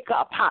fire wake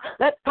up.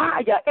 Let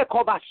fire,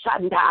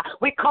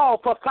 we call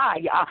for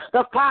fire,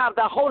 the fire of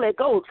the Holy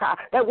Ghost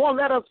that won't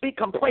let us be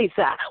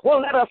complacent,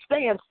 won't let us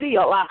stand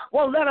still,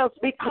 won't let us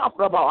be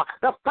comfortable.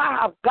 The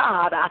fire of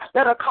God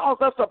that'll cause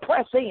us to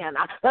press in,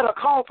 that'll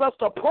cause us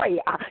to pray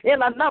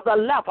in another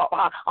level,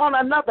 on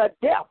another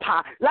depth,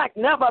 like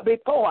never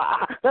before.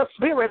 The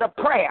spirit of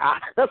prayer,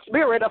 the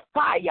spirit of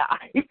fire.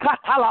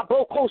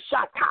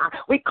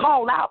 We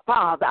call out,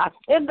 Father,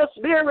 in the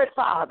spirit,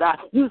 Father.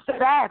 You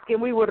said, ask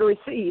and we would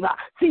receive,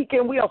 seek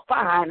and we'll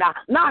find,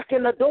 knock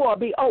and the door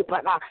be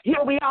open.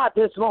 Here we are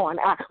this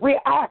morning. We're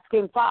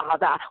asking,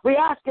 Father, we're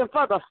asking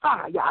for the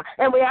fire,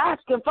 and we're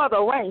asking for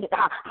the rain.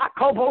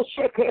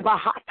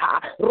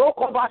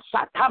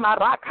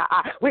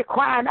 We're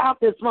crying out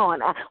this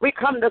morning. We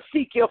come to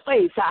seek your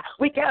face.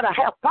 We gotta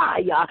have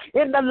fire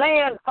in the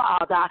land,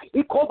 Father.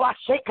 We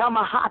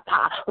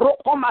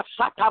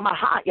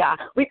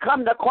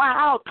come to cry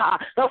out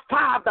the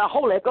fire of the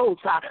Holy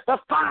Ghost, the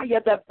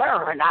fire that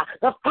burn,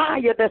 the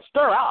fire that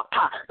stir up,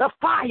 the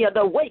fire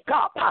that wake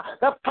up,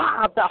 the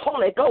fire of the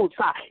Holy Ghost.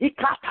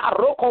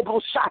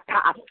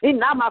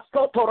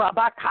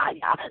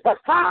 The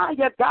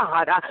fire,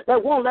 God,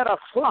 that won't let us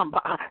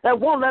slumber, that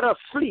won't let us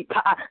sleep.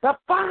 The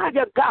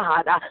fire,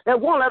 God, that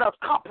won't let us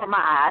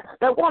compromise,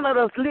 that won't let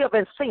us live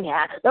in sin,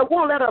 that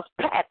won't let us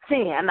pass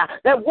sin,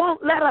 that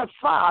won't let us,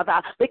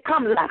 Father,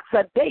 become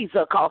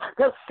lackadaisical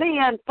to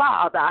sin,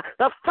 Father.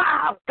 The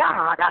fire of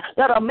God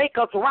that'll make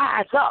us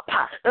rise up,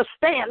 to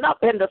stand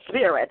up in the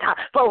spirit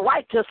for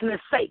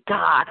righteousness' sake,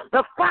 God.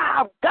 The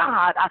fire of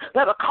God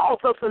that'll cause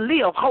us to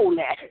live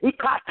holy. The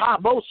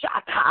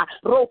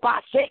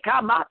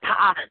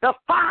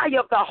fire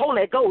of the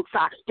Holy Ghost.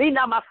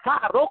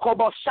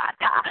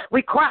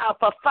 We cry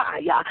for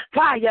fire,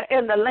 fire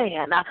in the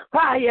land,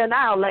 fire in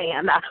our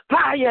land,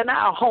 fire in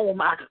our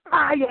home,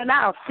 fire in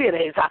our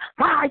cities,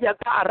 fire,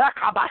 God,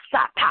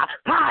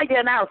 fire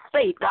in our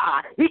state,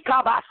 God,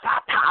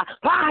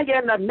 fire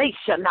in the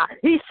nation.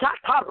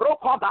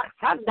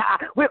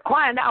 We're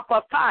crying out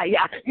for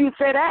fire. You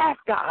said, ask,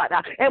 God,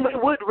 and we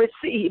would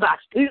receive.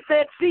 You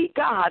said, seek,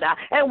 God,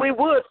 and we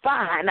would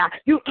find.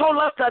 You told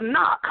us to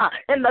knock,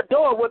 and the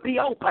door would be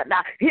open.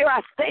 Here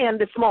I stand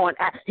this morning.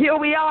 Here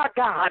we are,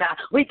 God.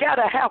 We got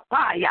to have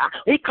fire.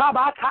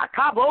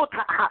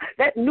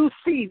 That new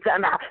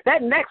season,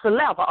 that next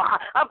level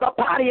of the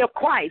body of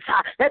Christ,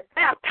 that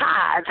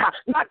baptized,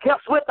 not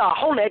just with the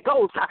Holy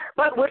Ghost,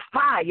 but with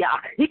fire.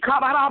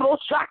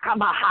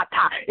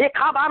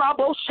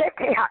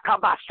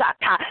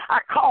 I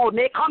call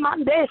the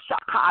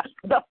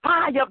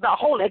fire of the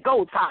Holy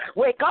Ghost.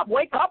 Wake up,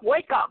 wake up,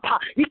 wake up.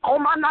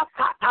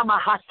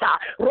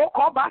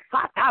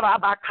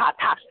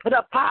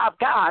 The fire of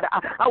God.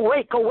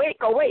 Awake,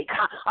 awake, awake.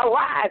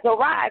 Arise,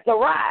 arise,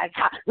 arise.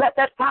 Let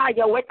that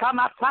fire wake up.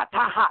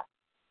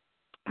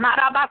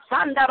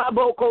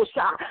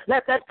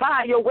 Let that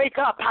fire wake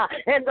up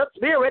in the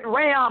spirit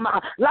realm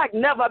like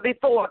never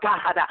before,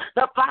 God.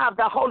 The fire of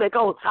the Holy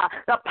Ghost,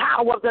 the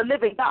power of the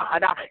living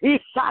God. We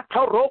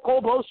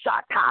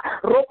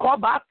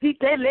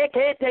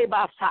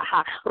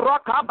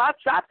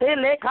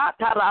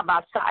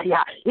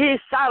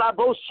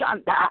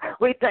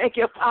thank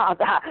you,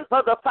 Father,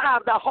 for the fire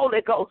of the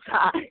Holy Ghost.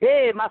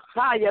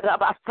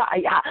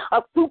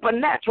 A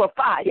supernatural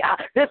fire.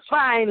 This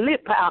fire ain't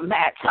lit by a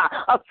match.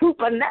 A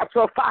supernatural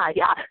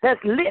fire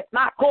that's lit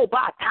by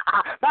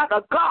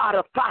the God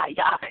of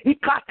fire.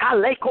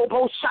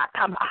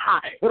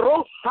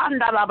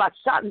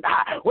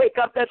 Wake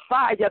up that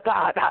fire,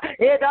 God.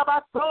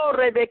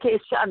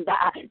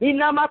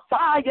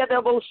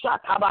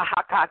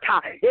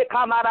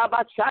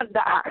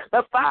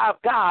 The fire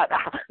of God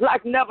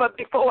like never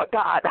before,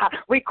 God.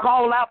 We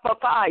call out for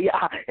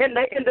fire in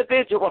the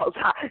individuals,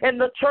 in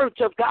the church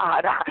of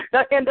God,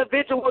 the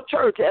individual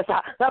churches,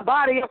 the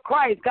body of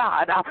Christ,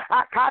 God.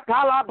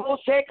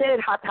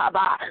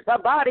 The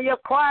body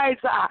of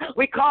Christ,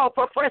 we call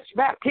for fresh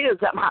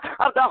baptism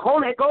of the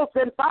Holy Ghost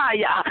and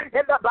fire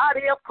in the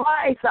body of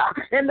Christ,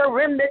 in the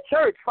remnant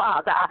church,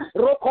 Father.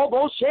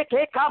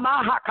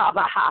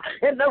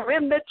 In the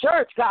remnant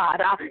church,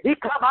 God.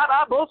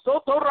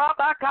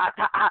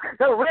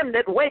 The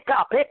remnant, wake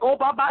up. I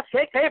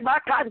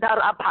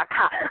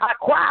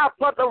cry out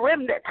for the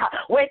remnant.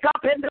 Wake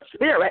up in the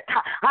spirit.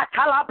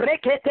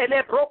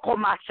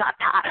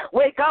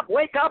 Wake up,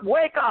 wake up,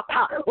 wake up.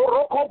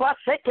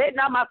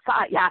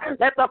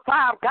 Let the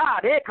fire of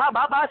God,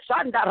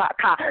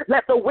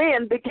 let the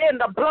wind begin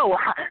to blow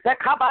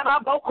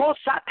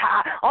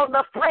on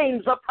the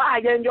flames of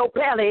fire in your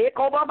belly.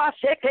 Let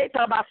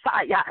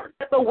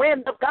the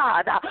wind of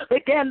God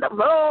begin to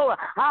blow.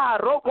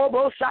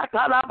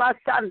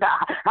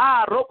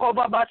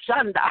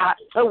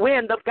 The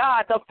wind of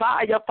God, the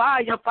fire,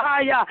 fire,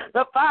 fire,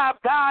 the fire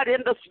of God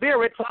in the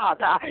spirit,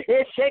 Father.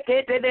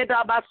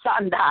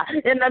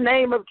 In the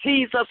name of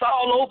Jesus,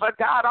 all over,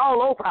 God,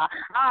 all over.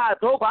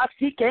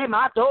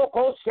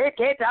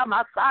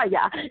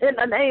 In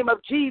the name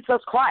of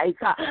Jesus Christ.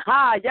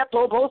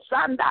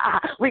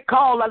 We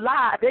call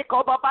alive.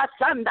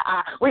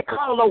 We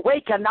call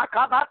awaken.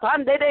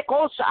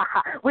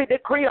 We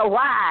decree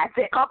arise.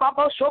 The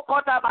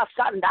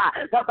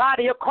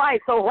body of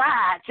Christ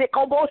arise.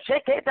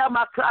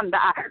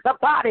 The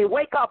body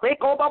wake up. In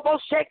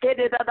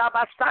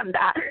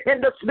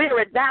the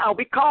spirit now,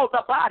 we call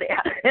the body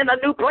in a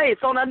new place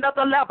on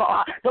another level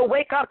to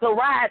wake up, to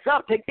rise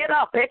up, to get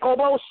up.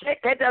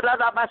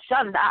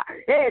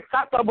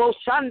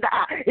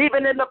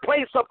 Even in the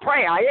place of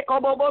prayer.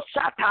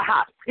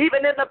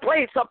 Even in the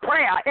place of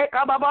prayer.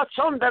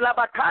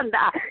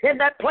 In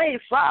that place,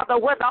 Father,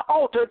 where the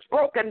altar is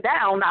broken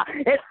down.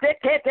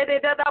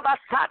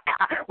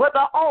 Where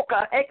the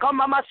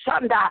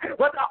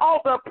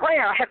altar of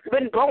prayer has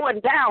been going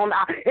down.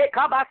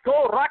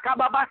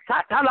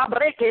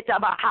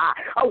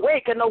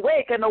 Awaken,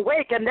 awaken,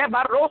 awaken.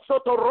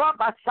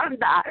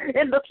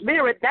 In the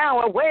spirit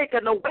now,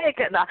 awaken,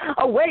 awaken,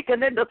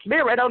 awaken in the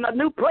spirit on a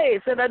new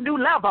place, in a new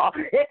level.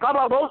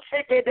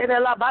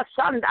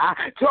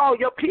 Draw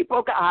your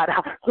people, God.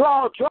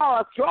 Draw us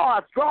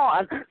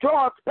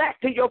back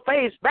to your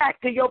face, back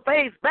to your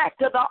face, back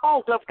to the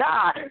altar of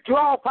God.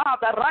 Draw,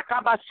 Father,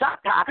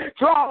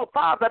 draw,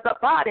 Father, the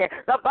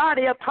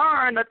body of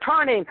turning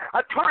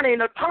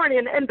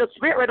in the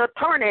spirit, a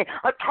turning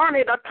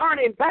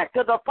back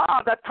to the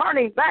Father,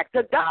 turning back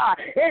to God.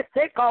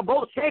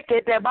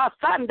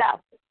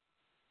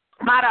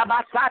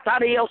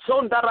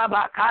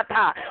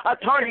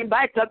 Turning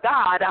back to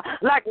God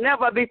like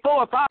never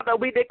before. Father,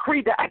 we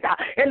decree that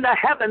in the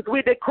heavens,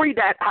 we decree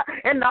that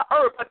in the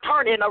earth,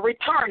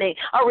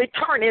 a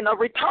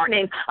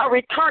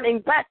returning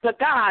back to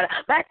God,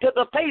 back to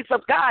the face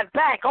of God,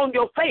 back on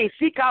your face.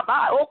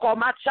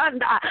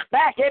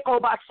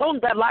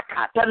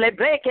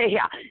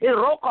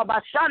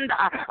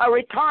 A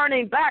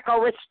returning back, a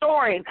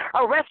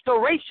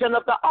restoration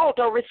of the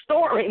altar,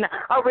 restoring,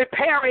 a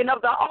repairing of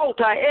the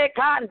altar. In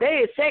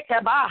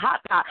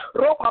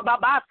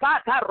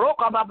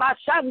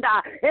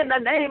the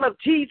name of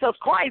Jesus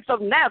Christ of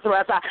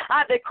Nazareth,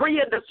 I decree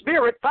in the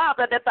spirit,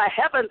 Father, that the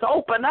heavens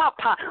open up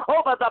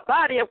over the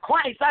body of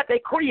Christ. I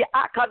decree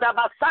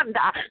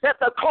that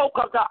the cloak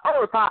of the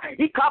earth,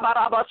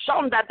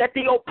 that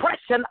the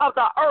oppression of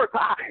the earth,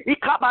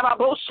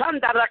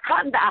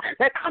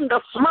 that come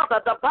to smother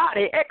the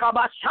body, that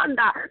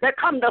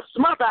come to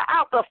smother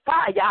out the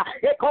fire.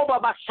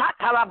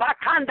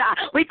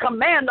 We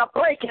command the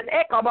breaking. We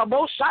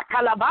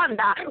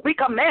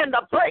command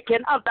the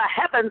breaking of the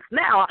heavens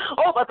now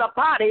over the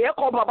body,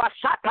 over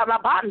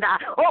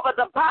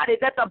the body,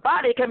 that the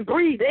body can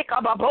breathe, that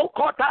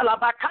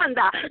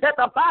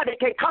the body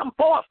can come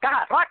forth,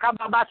 God. I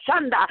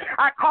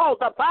call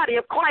the body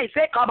of Christ.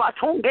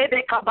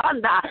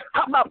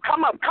 Come up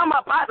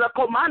out of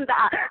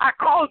commanda. I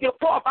call you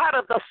forth out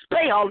of the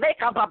spell,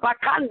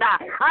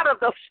 out of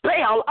the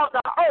spell of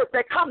the earth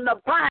that come to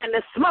bind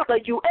and smother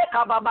you,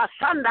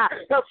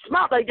 to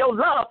smother your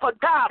love for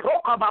God,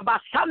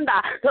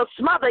 to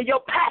smother your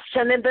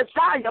passion and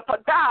desire for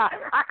God.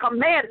 I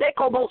command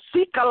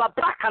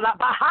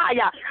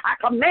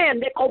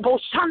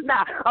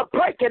a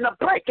breaking of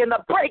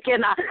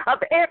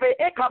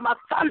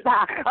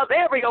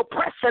every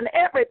oppression,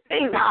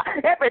 everything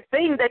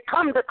that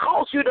come to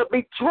cause you to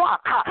be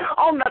drunk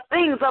on the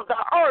things of the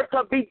earth,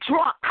 to be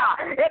drunk.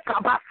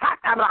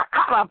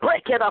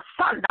 Break it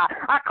asunder.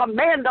 I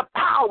command the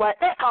power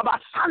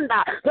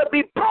to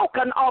be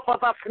broken off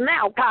of us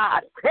now,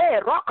 God.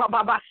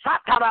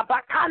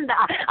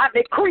 I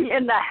decree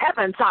in the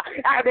heavens,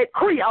 I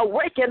decree a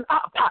waking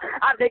up,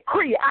 I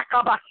decree a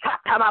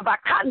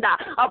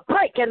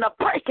breaking in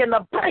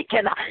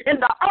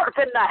the earth,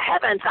 in the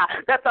heavens,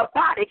 that the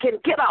body can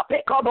get up.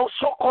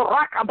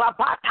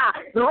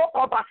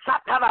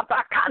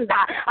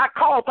 I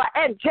call for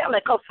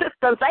angelic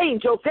assistance,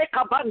 angels,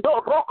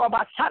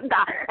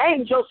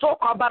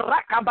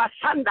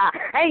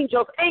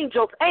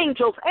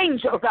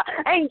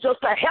 angels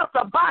to help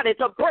the body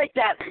to break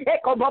that.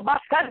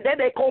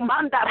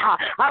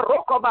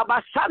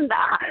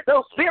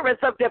 Those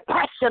spirits of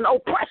depression,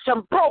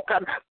 oppression,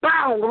 broken,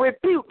 bound,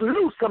 rebuked,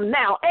 loose them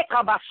now.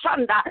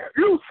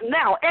 Loose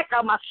now.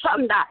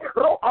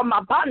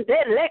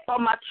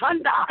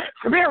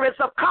 Spirits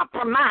of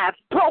compromise,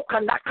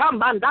 broken.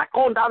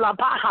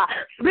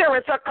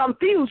 Spirits of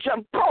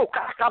confusion,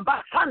 broken.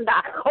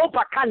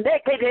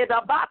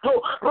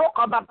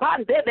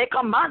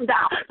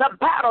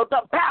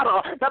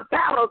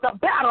 The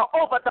battle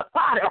over the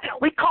body.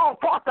 We call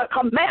forth the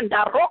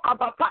commander,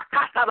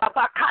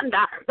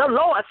 the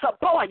Lord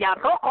Saboya,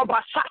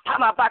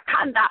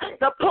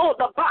 to pull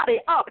the body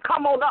up.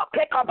 Come on up,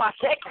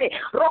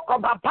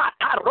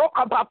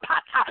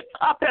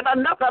 up in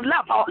another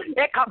level.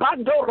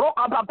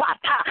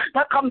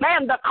 The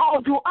commander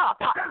called you up.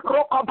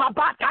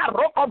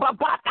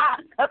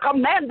 The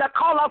commander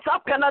called us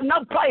up in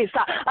another place,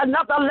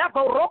 another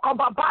level.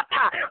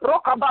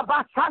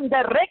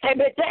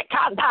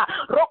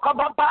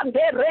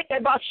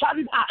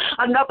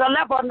 Another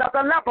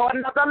another level,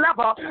 another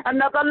level,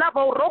 another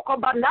level.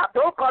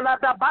 Rokobanato kola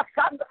da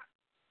basanda.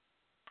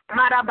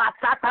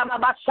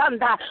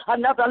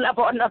 Another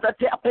level, another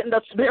depth in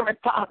the spirit,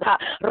 Father.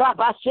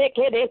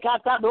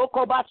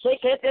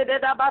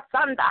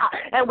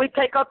 And we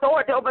take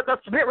authority over the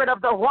spirit of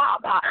the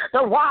robber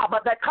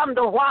that come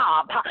to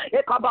rob,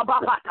 that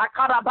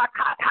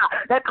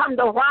come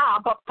to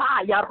rob of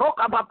fire.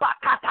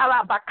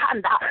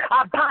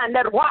 I bind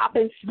that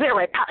robbing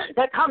spirit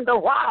that come to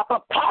rob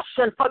of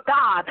passion for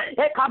God.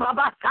 That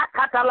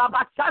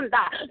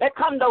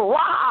come to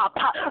rob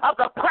of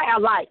the prayer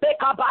life.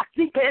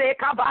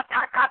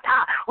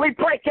 We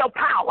break your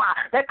power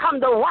that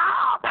come to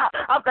rob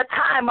of the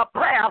time of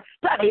prayer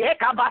study.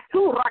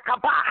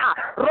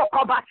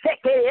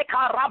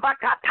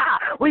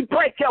 We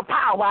break your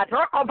power.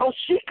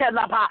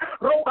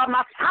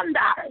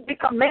 We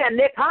command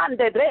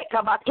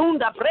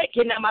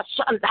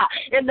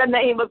in the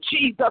name of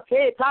Jesus.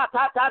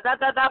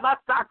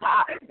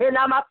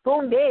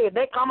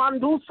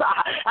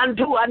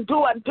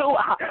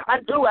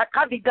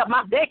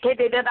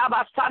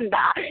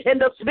 In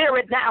the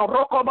spirit now,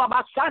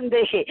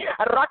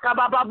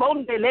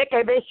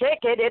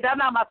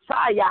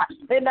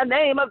 in the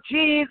name of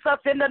Jesus,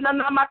 in the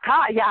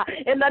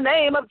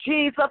name of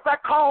Jesus, I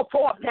call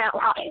forth now.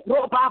 I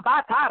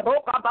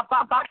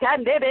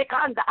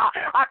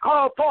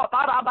call forth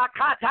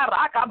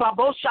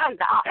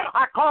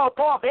I call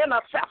forth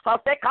intercessors.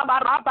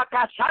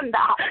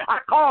 I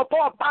call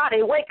forth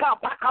body, wake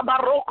up.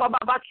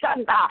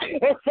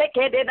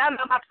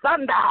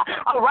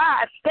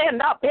 Arise,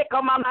 stand up. The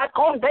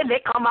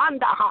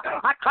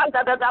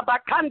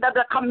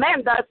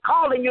commander is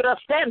calling you to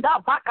stand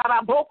up.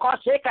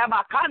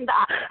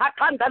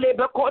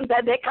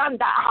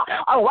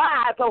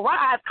 Arise,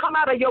 arise, come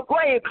out of your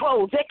grave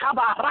clothes.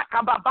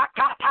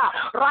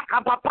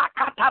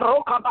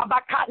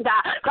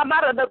 Come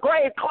out of the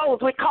grave clothes.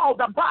 We call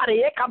the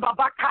body.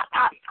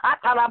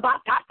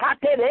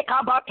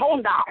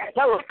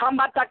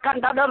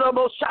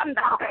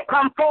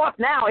 Come forth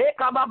now.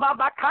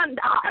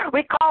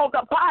 We call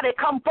the body.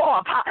 Come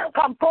forth.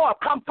 Come forth.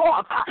 Come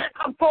forth.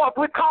 Come forth.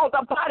 We call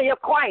the body of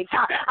Christ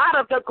out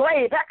of the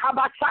grave.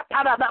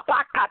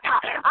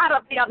 Out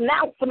of the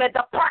announcement,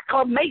 the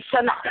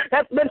proclamation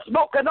that's been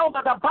spoken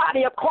over the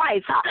body of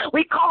Christ.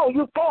 We call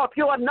you forth.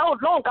 You are no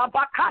longer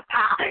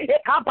bakata.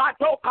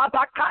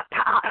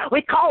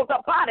 We call the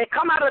body.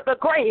 Come out of the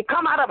grave.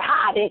 Come out of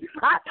hiding.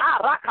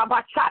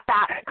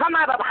 Come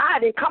out of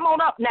hiding. Come on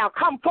up now.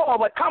 Come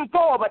forward. Come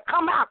forward.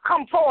 Come out.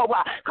 Come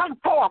forward. Come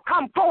forth.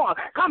 Come forth.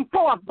 Come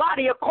forth.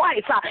 Body of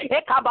Christ.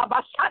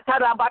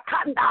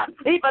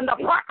 Even the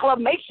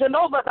proclamation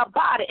over the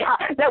body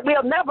that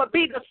we'll never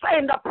be the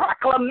same. The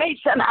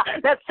proclamation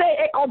that say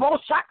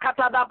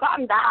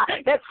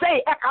that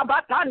say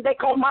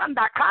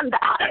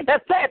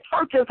that said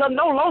churches are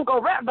no longer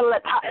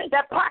relevant.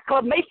 That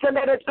proclamation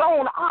that is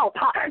gone out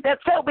that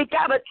said we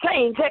gotta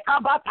change. That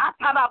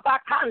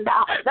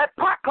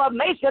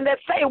proclamation that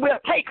say we'll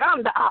take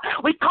under.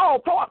 We call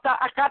forth the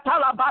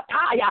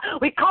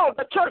we call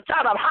the church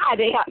out of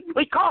hiding.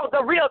 We call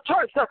the real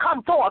church to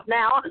come forth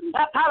now. To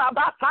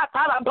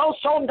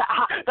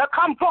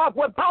come forth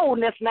with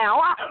boldness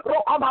now.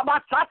 To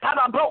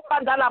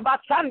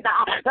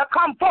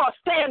come forth,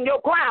 stand your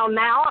ground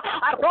now.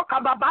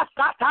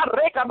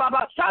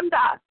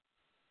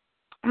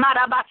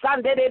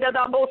 Marabasande de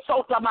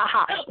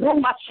Bosotamaha,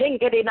 Ruma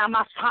Singedina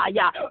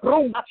Masaya,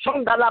 Ruma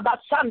Sonda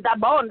Basanda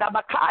Bonda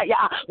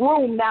Bakaya,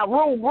 room now,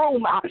 room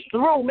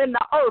in the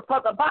earth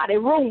for the body,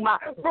 room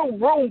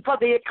for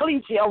the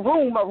ecclesia,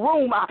 room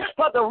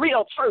for the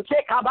real church,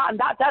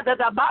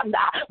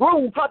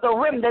 room for the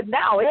remnant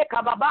now,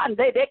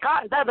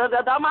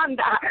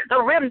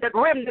 the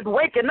remnant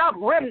waking up,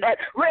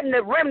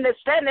 remnant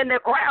standing the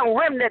ground,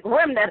 remnant,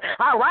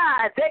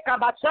 arise,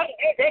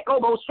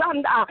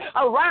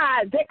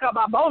 arise.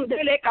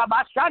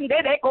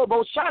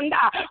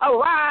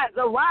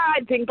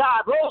 Arise in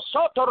God.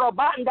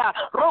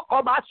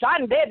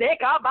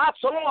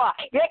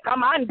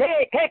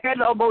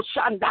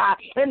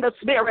 In the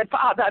spirit,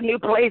 Father, a new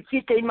place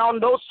seeking a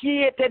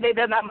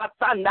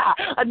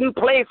new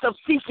place of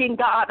seeking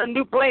God, a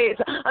new place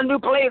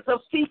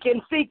of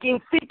seeking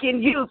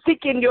you,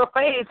 seeking your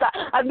face,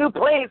 a new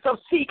place of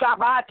seek of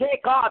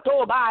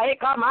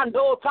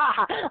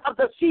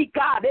the seek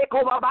God,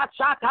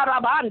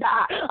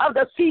 of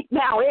the seek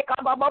now.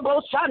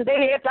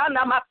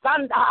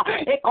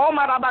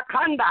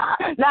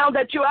 Now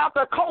that you're out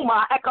of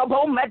coma,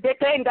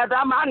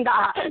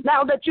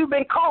 now that you've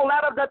been called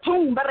out of the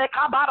tomb,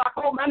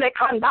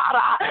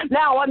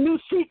 now a new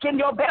seek in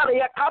your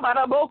belly,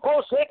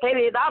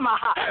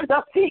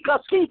 the seeker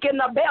seek in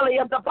the belly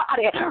of the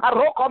body,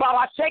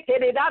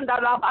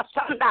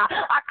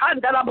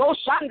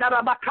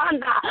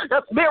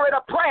 the spirit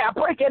of prayer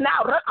breaking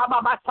out,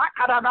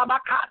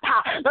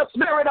 the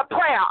spirit of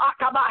prayer,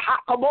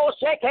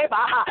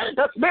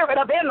 The spirit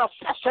of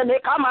intercession,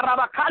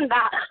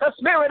 the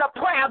spirit of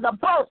prayer, the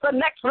birth, the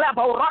next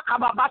level,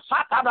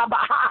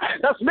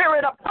 the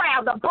spirit of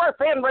prayer, the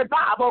birth in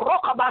revival,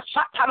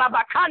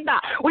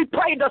 we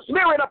pray the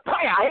spirit of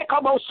prayer,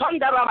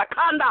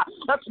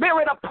 the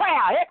spirit of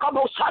prayer,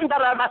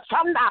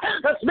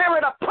 the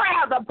spirit of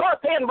prayer, the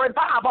birth in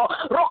revival,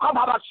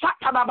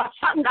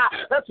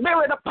 the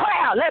spirit of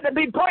prayer, let it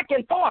be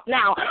breaking forth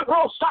now.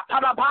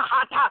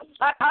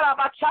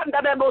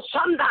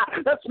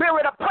 The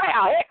spirit of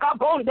prayer,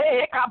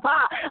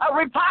 a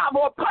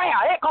revival of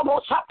prayer,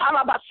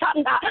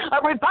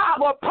 a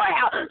revival of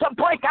prayer to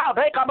break out.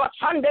 The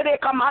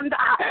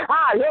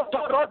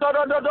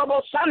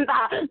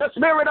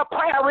spirit of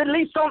prayer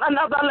released on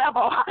another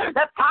level.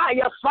 That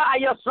fires,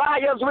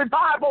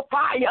 revival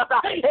fires.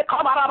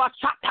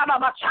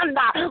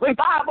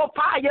 Revival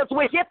fires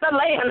will hit the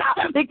land.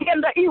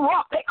 Begin to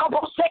erupt.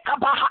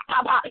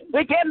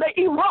 Begin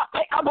to erupt.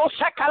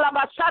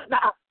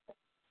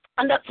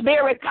 And the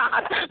spirit,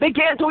 God,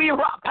 begin to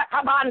erupt.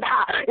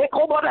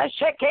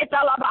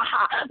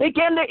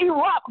 Begin to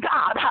erupt,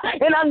 God,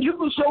 in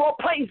unusual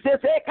places.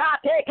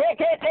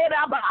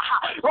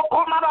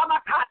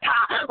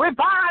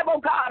 Revival,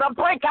 God, a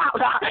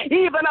breakout.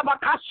 Even of a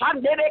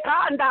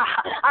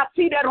I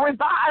see that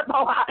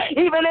revival,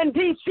 even in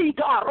D.C.,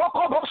 God.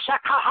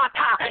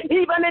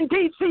 Even in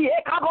D.C.,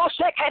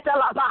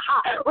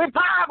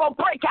 revival,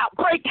 breakout,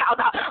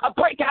 a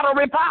breakout of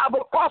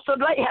revival across the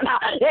land.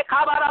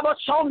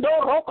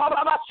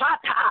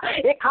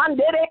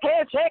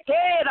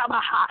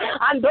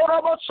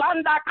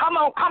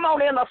 Come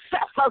on,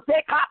 intercessors.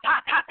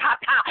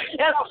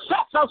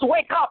 Intercessors,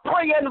 wake up,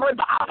 pray in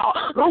revival.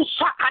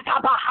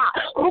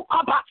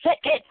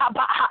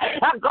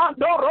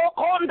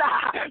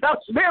 The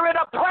spirit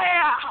of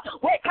prayer,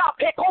 wake up.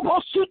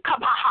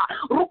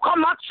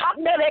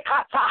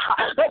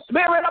 The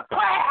spirit of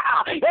prayer.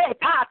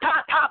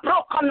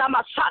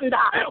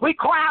 We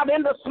cry out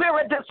in the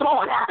spirit this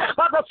morning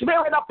for the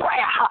spirit of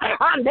prayer.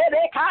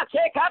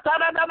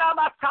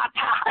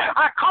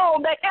 I call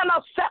the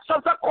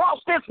intercessors across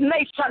this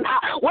nation.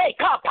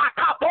 Wake up. I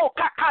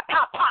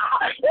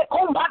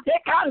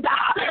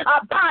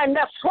bind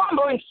that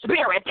slumbering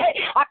spirit.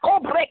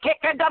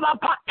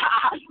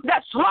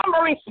 That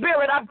slumbering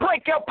spirit, I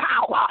break your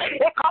power.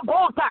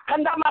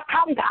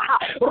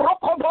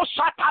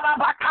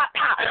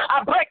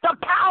 I break the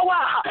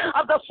power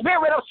of the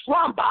spirit of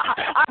slumber.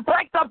 I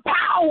break the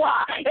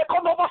power.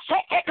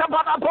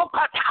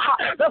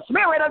 The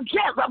spirit of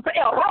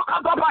Jezebel.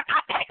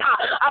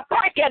 I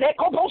break it.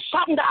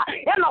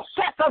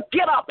 Intercessors,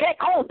 get up.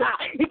 Wake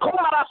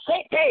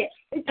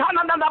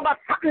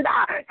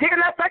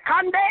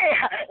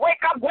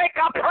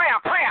up,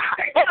 prayer.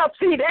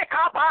 Intercede.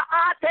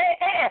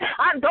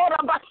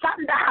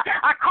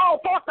 I call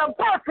forth the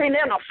birthing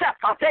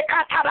intercessors. The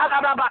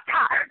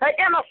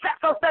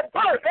intercessors that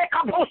birth. The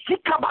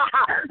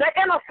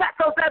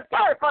intercessors that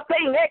birth a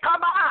thing.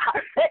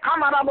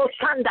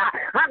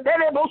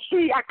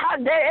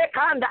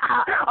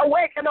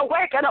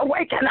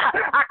 Awaken.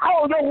 I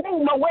call your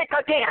womb awake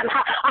again.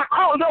 I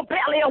call your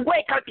belly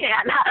awake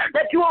again.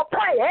 That you will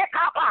pray.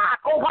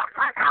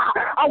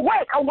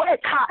 Awake.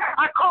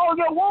 I call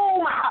your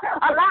womb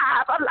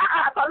alive.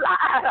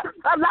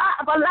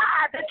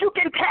 That you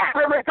can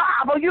carry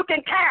revival. You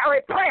can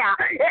carry prayer.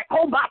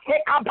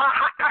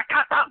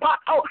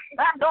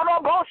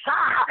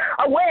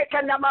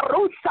 Awaken them. I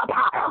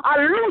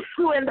loose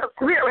you in the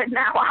spirit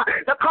now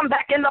to come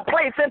back in the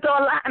place, into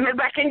alignment,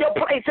 back in your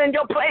place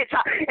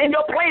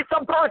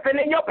of birth, and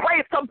in your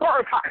place of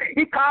birth.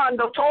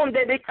 Ikando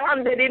tonde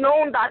dikande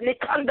dinonda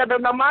nikanda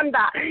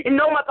namanda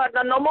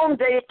inomata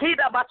nomonde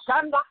ikida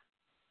basanda.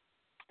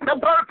 The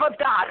birth of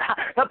God,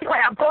 the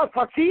prayer, birth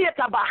of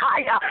theater,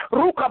 Bahaya,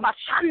 Ruka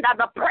Bashanda,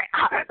 the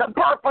prayer, the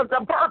birth of.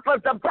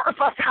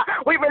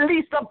 We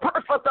release the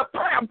birth of the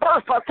prayer,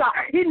 birth of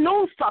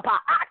Inusaba,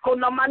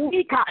 Akona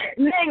Manika,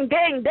 Neng,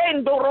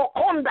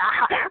 Dorokonda.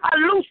 I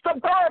loose the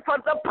birth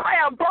of the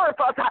prayer, birth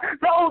of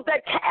those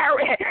that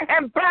carry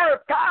and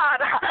birth God.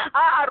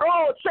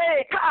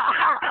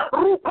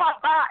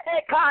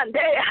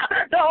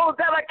 Those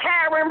that are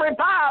carrying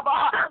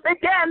revival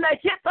begin to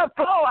hit the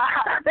floor,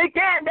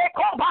 begin the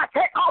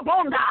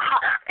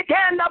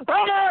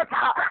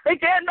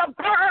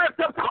birth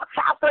of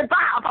South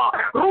revival.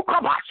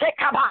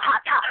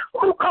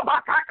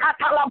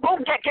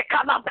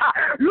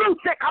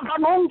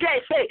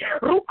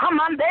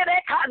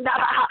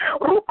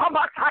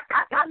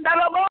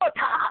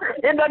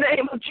 In the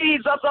name of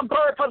Jesus, the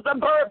birth of God,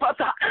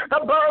 the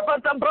birth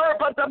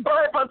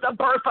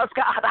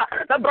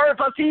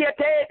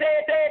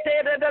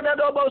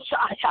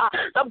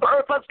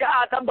of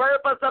God, the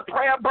birth of the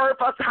prayer,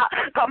 birth of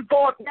come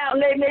forth now.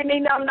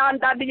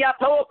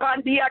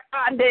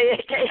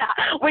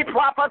 We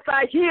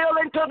prophesy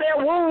healing to their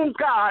wombs,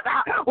 God.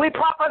 We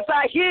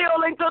prophesy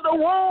healing to the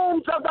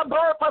wombs of the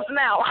birthers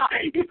now.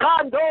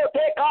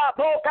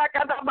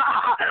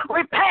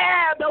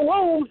 Repair the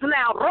wombs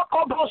now.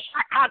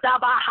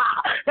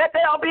 That that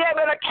they'll be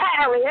able to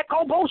carry,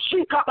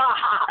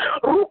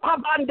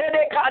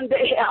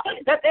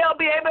 that they'll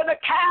be able to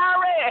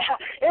carry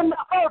in the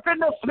earth, in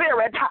the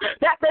spirit,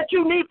 that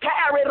you need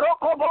carried.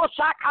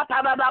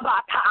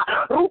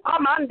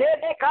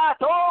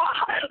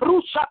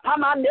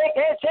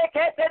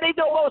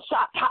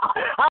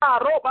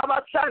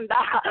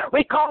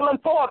 We call them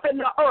forth in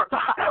the earth.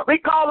 We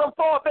call them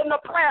forth in the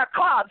prayer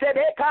closet.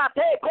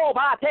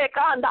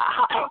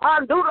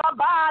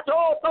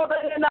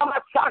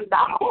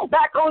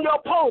 Back on your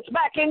post,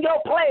 back in your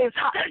place.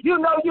 You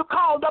know you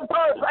call the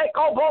birds.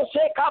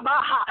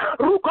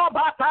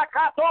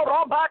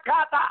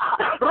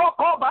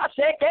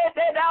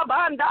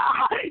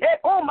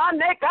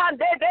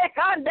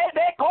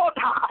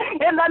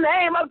 In the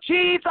name of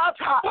Jesus,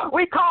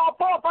 we call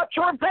forth a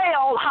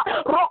travail.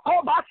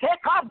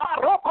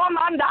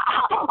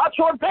 A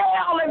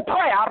travail in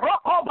prayer.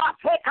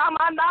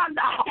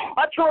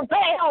 A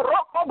travail.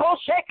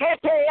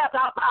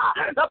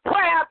 The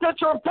prayer to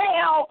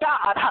travail,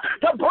 God,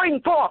 to bring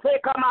forth.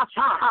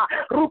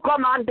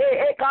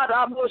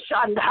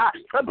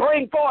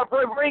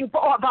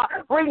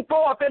 Bring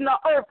forth in the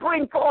earth,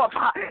 bring forth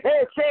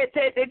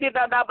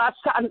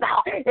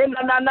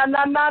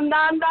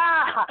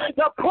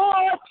the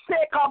poor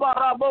sick of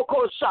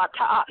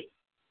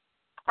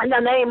in the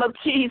name of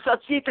Jesus,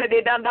 in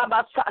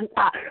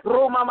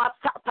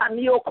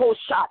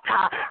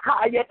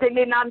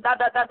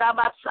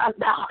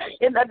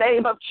the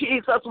name of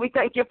Jesus, we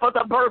thank you for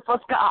the birth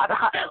of God.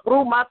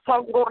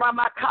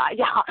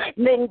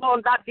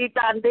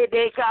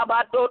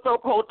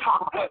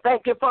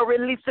 Thank you for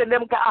releasing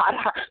them, God,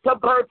 to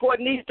birth what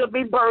needs to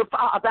be birthed,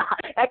 Father.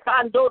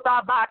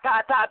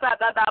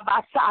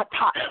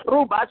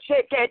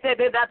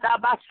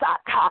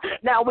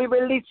 Now we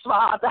release,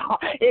 Father,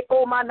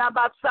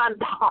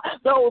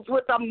 those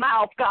with the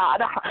mouth,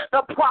 God,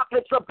 the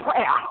prophets of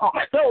prayer,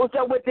 those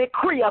that would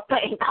decree a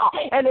thing,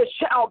 and it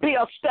shall be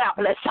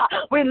established.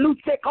 We lose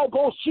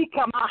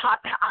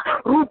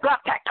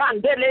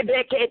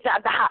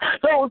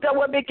those that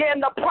will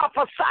begin to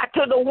prophesy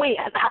to the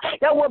wind,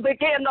 that will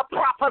begin to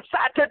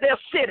prophesy to their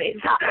cities,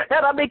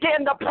 that will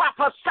begin to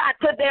prophesy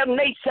to their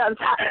nations,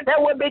 that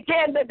will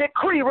begin to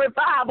decree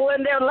revival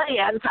in their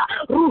lands.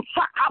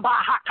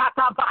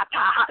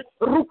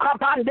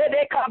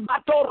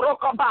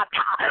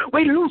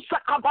 We lose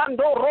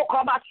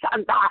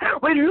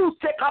we lose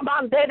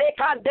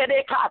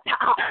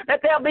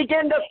that they'll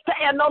begin to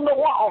stand on the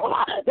wall.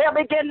 They'll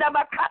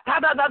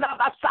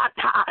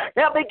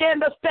begin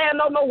to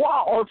stand on the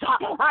walls.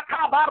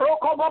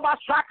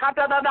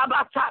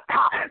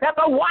 That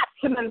the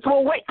watchmen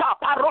will wake up.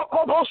 That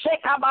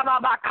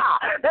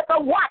the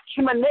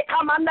watchmen, they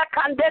come on the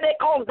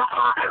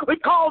we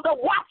call the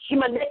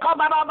watchmen, they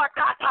come on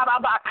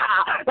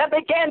that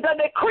begin to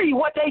decree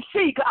what they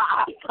see,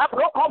 God. I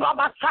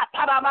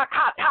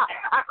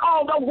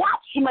call the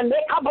watchmen,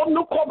 they come on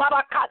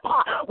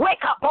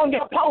wake up on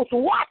your post,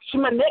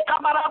 watchmen, they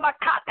come on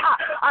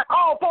I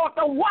call forth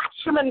the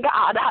watchmen,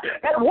 God,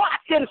 and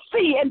watch and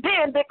see and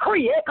then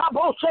decree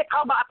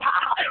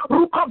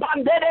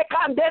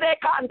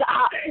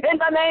in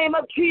the name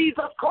of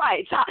Jesus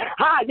Christ.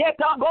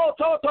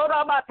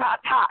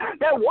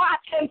 That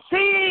watch and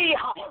see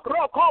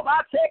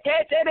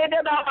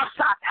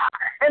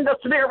in the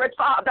spirit,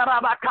 Father.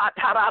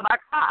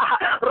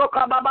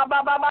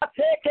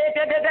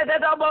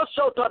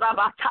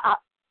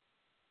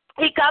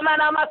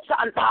 Ikamana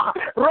Santa,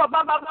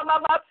 Roba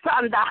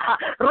Sanda,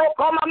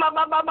 Rokoma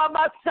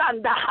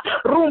Sanda,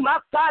 Ruma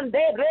Sande,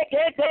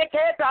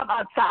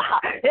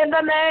 in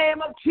the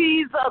name of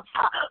Jesus,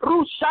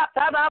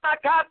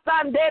 Rushatanaka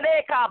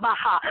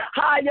Sandekabaha,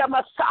 Haya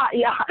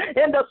Messiah,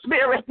 in the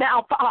spirit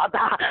now,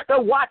 Father, the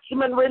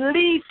watchman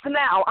release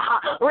now,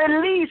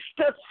 release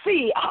to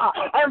see,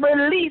 and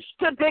release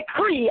to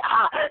decree,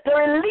 to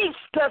release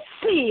to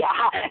see,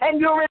 and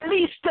you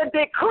release to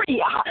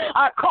decree.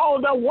 I call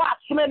the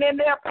watchman in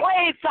their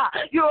place.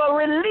 You are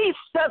released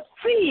to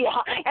see,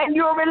 and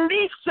you are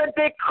released to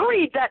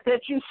decree that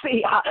you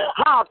see.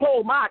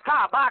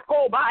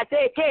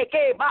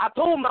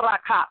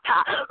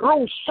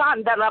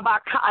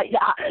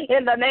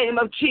 In the name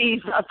of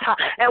Jesus,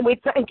 and we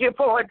thank you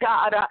for it,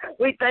 God.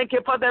 We thank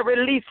you for the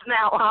release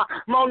now.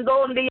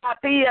 Mondondi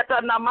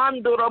Atiata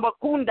Namandura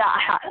Bakunda,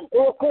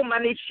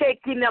 Okumani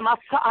Shaking the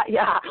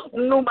Messiah,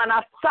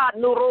 Numanasa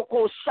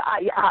Nuroko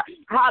Shaya.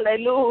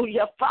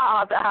 Hallelujah,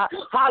 Father.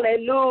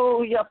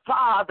 Hallelujah,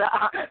 Father.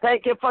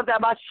 Thank you for the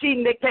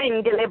machine, the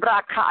King,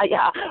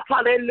 Lebrakaya.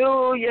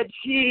 Hallelujah,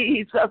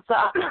 Jesus.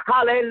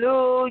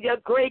 Hallelujah,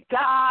 great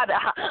God.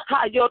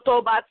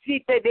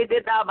 Hayotobasite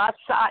de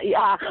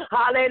Messiah.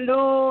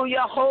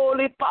 Hallelujah,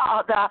 Holy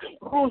Father.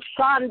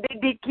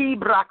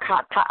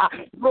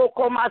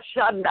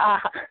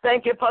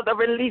 Thank you for the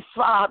release,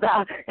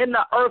 Father, in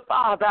the earth,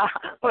 Father,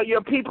 for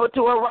your people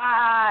to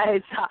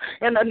arise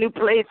in a new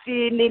place,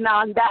 in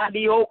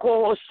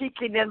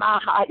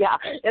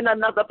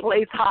another another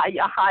place higher,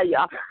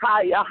 higher,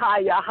 higher,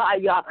 higher,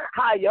 higher,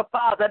 higher,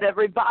 Father, that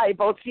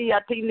revival,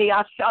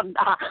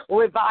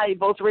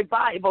 revivals,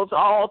 revivals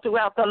all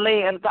throughout the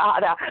land,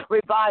 God.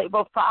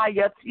 Revival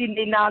fire,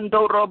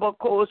 Tininando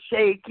Roboko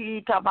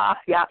Sheki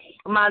Tabaya,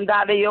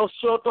 Mandario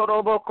Soto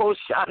Roboko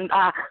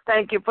Shanda.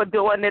 Thank you for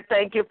doing it.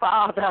 Thank you,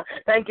 Father.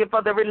 Thank you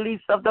for the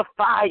release of the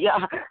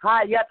fire.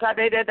 Hayata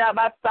de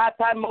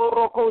Dabasata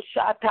Moroko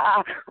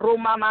Shata,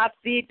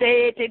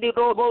 Rumamasite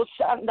Tidirobo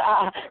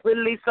Shanda.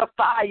 Release of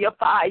fire,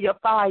 fire,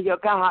 fire,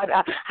 God.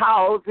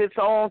 House is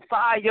on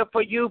fire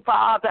for you,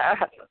 Father,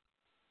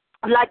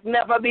 like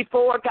never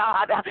before,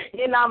 God.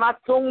 In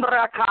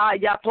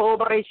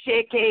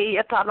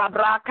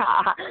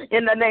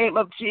the name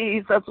of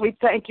Jesus, we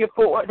thank you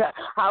for it.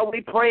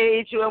 We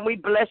praise you and we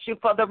bless you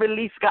for the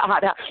release,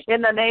 God.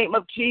 In the name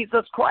of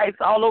Jesus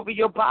Christ, all over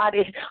your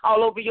body,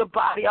 all over your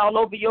body, all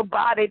over your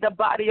body, the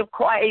body of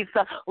Christ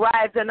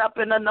rising up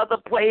in another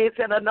place,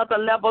 in another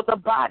level, the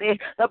body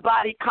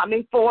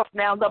coming forth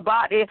now, the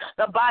body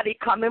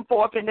coming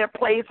forth in their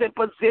place and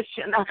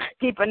position,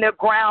 keeping their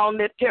ground,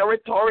 their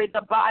territory,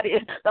 the body,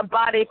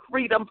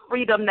 freedom,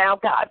 freedom now,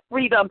 God,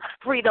 freedom,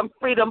 freedom,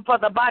 freedom for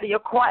the body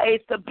of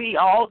Christ to be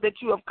all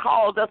that you have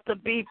called us to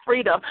be,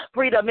 freedom,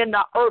 freedom in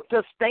the earth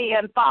to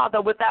stand,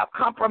 Father, without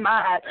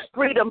compromise,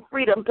 freedom,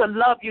 freedom to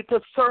love you,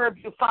 to serve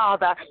you,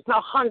 Father, to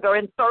hunger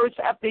and thirst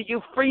after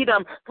you,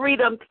 freedom,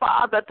 freedom,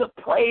 Father, to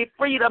pray,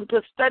 freedom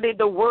to study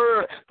the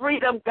word,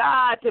 freedom,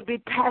 God, to be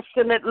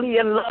passionately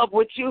in love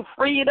with you,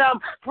 freedom,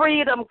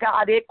 freedom,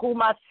 God,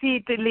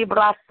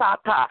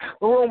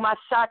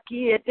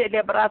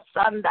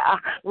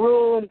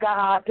 room,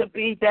 God, to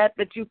be that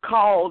you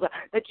called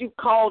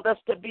us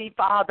to be,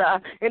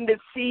 Father, in this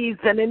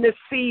season,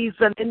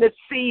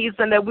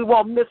 that we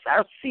won't miss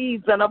our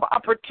season of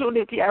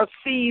opportunity, our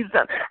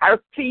season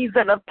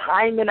of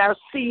time, and our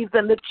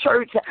season, the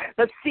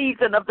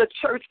season of the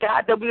church,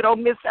 God, that we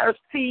don't miss our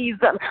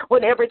season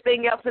when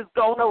everything else is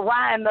going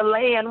awry in the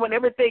land, when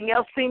everything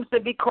else seems to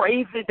be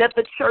crazy, that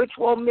the church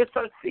won't miss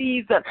our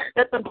season,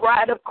 that the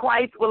bride of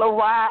Christ will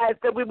arise,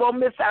 that we won't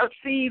miss our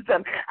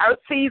season,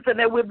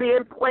 that we'll be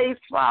in place,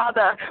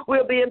 Father.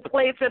 We'll be in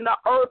place in the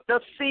earth, the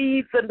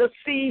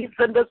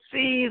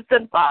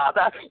season,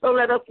 Father. Don't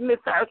let us miss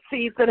our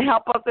season.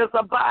 Help us as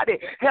a body.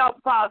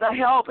 Help, Father.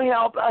 Help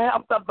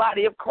the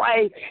body of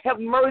Christ. Have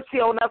mercy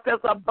on us as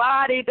a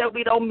body that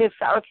we don't miss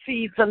our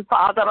season,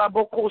 Father.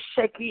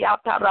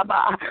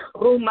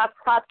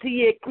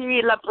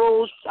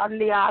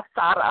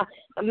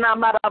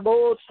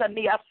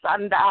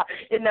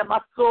 In the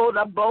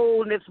Masoda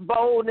boldness,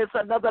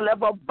 another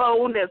level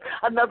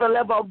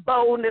of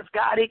boldness,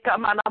 God.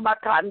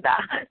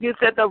 You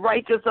said the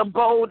righteous are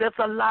bold as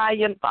a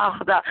lion,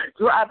 Father.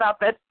 Drive out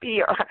that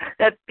fear,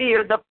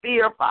 the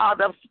fear,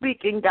 Father, of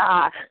speaking,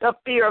 God, the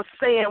fear of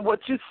saying what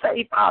you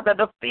say, Father,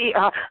 the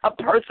fear of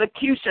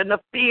persecution, the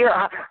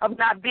fear of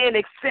not being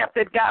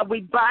accepted, God.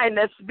 We bind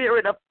that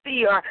spirit of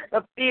fear,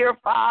 the fear,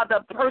 Father,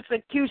 of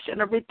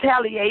persecution, of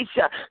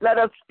retaliation. Let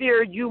us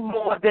fear you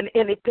more than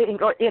anything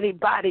or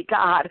anybody,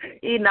 God.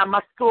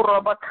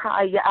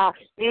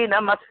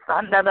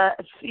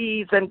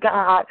 Season,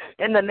 God,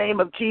 in the name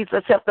of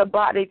Jesus, help the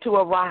body to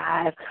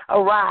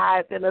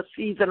arise in a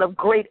season of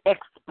great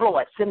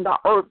exploits in the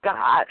earth,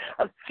 God,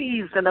 a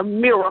season of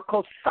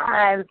miracles,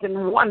 signs,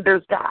 and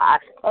wonders, God,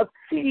 a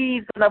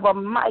season of a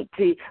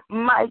mighty,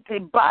 mighty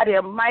body,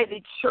 a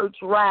mighty church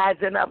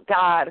rising up,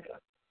 God.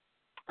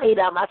 And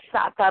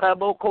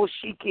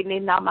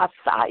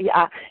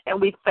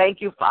we thank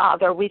you,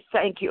 Father. We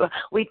thank you.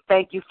 We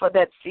thank you for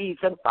that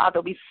season, Father.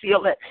 We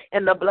seal it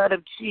in the blood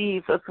of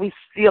Jesus. We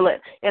seal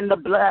it in the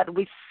blood.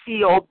 We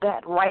seal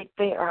that right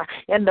there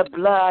in the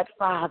blood,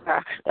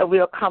 Father, that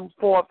we'll come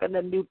forth in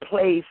a new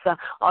place,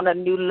 on a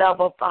new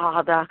level,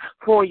 Father,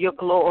 for your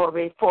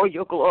glory,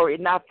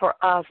 not for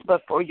us,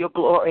 but for your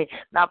glory,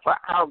 not for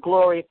our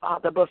glory,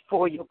 Father, but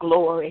for your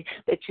glory,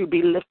 that you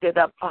be lifted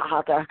up,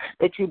 Father,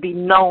 that you be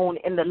known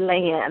in the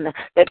land,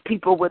 that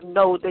people would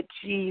know that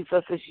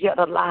Jesus is yet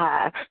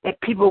alive, that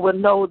people would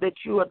know that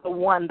you are the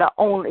one, the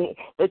only,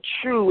 the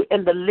true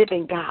and the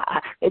living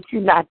God, that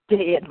you're not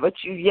dead, but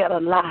you're yet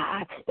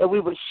alive, that we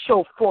would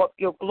show forth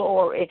your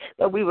glory,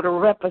 that we would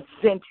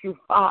represent you,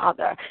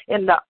 Father,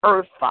 in the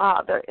earth,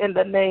 Father, in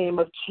the name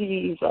of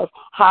Jesus.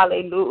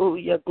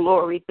 Hallelujah.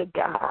 Glory to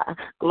God.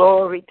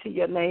 Glory to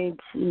your name,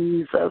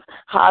 Jesus.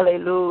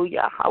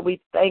 Hallelujah. How we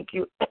thank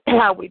you,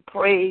 how we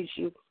praise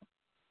you,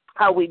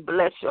 how we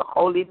bless your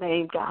holy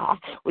name, God.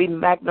 We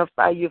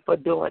magnify you for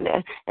doing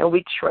that. And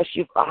we trust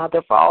you,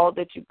 Father, for all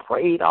that you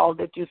prayed, all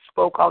that you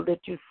spoke, all that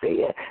you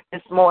said.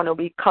 This morning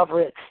we cover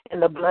it in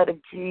the blood of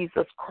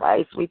Jesus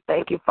Christ. We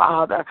thank you,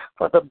 Father,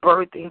 for the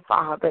birthing,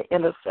 Father,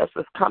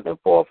 intercessors coming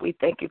forth. We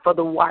thank you for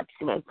the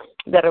watchmen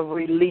that are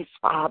released,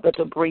 Father,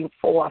 to bring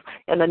forth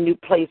in a new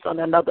place on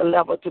another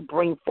level, to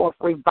bring forth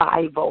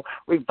revival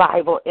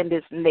in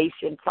this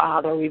nation,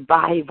 Father,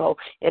 revival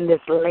in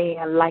this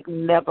land like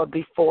never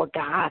before,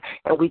 God.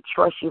 And we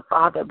trust you,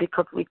 Father,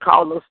 because we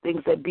call those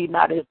things that be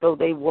not as though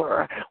they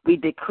were. We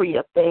decree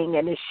a thing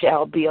and it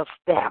shall be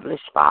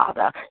established,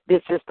 Father.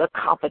 This is the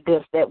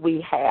confidence that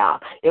we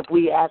have. If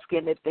we ask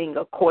anything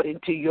according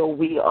to your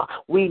will,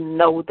 we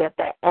know that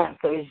the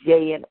answer is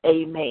yea and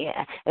amen.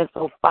 And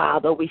so,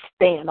 Father, we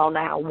stand on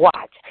our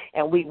watch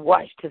and we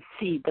watch to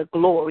see the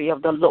glory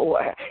of the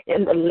Lord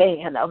in the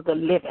land of the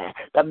living,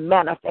 the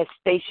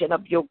manifestation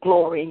of your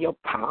glory and your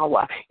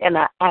power in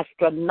an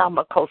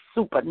astronomical,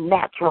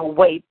 supernatural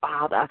way,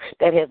 Father,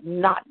 that has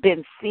not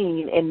been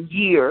seen in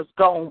years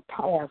gone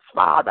past,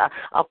 Father.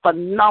 A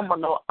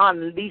phenomenal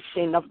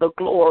unleashing of the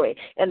glory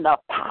and the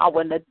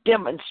power and the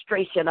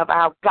demonstration of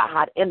our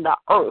God in the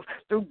earth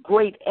through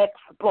great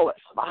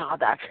exploits,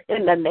 Father,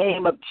 in the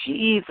name of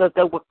Jesus,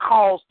 that would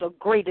cause the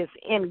greatest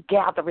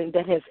ingathering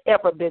that has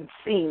ever been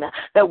seen,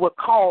 that would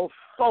cause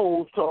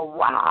souls to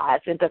arise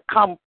and to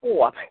come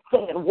forth,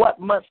 saying, what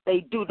must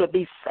they do to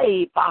be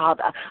saved,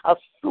 Father? A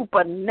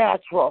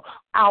supernatural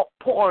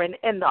outpouring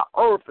in the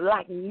earth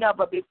like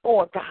never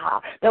before,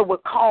 God, that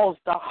would cause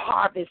the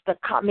harvest to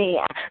come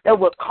in, that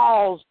would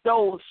cause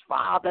those,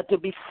 Father, to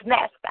be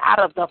snatched out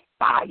of the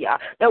fire,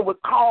 that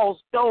would cause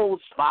those,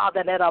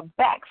 Father, that are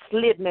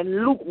backslidden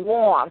and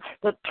lukewarm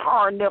to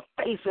turn their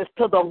faces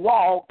to the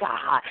wall,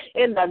 God,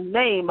 in the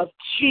name of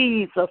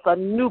Jesus, a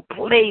new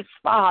place,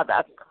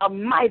 Father, a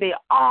mighty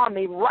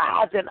army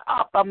rising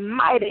up, a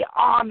mighty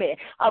army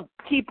of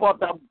people of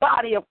the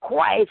body of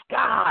Christ,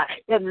 God,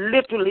 that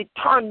literally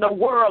turn the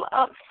world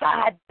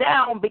upside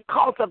down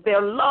because of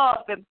their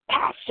love and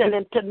passion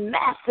and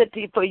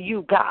tenacity for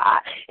you, God,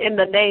 in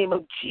the name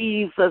of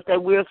Jesus,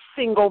 that we're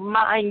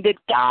single-minded,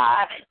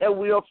 God, that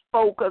we're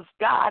focused,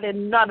 God,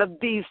 and none of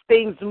these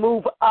things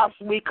move us.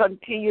 We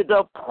continue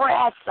to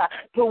press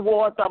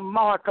toward the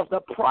mark of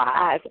the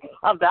prize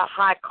of the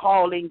high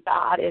calling,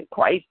 God, in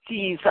Christ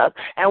Jesus.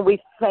 And we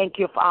thank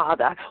you,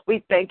 Father.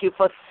 We thank you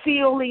for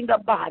sealing the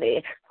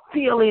body,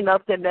 sealing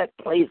us in that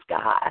place,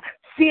 God,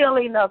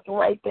 sealing us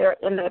right there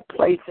in that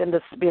place in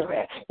the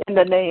Spirit, in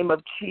the name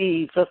of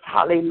Jesus.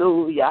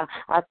 Hallelujah.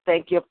 I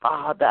thank you,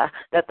 Father,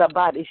 that the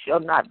body shall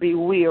not be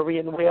weary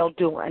in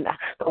well-doing,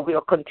 but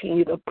we'll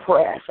continue to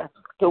press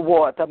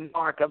toward the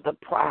mark of the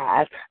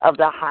prize of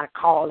the high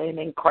calling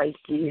in Christ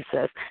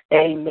Jesus.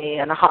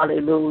 Amen.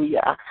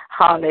 Hallelujah.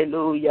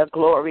 Hallelujah.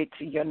 Glory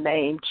to your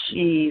name,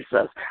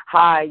 Jesus.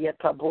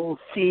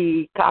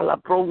 Hayatabusi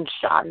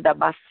kalabrunshanda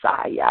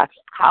Messiah.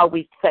 How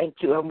we thank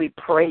you and we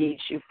praise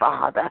you,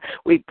 Father.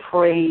 We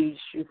praise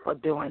you for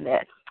doing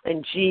that.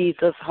 In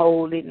Jesus'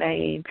 holy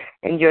name,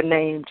 in your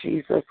name,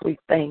 Jesus, we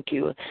thank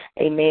you.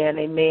 Amen,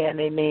 amen,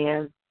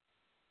 amen.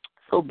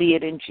 So be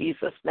it in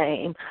Jesus'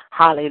 name.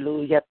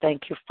 Hallelujah.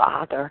 Thank you,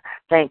 Father.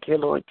 Thank you,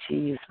 Lord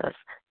Jesus.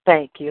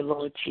 Thank you,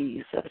 Lord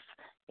Jesus.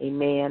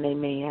 Amen,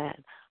 amen.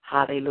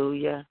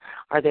 Hallelujah.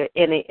 Are there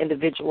any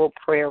individual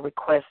prayer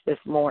requests this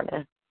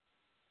morning?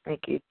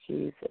 Thank you,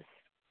 Jesus.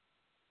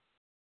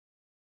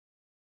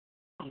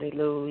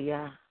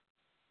 Hallelujah.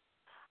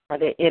 Are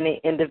there any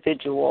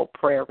individual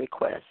prayer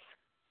requests?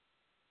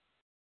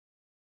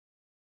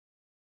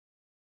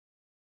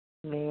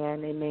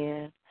 Amen,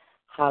 amen.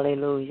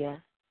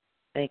 Hallelujah.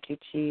 Thank you,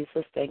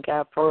 Jesus. Thank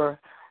God for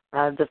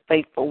the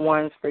faithful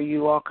ones, for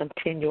you all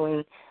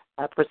continuing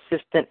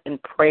persistent in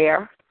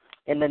prayer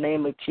in the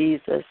name of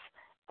Jesus,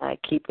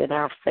 keeping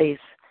our face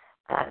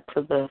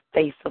to the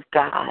face of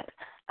God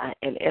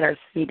and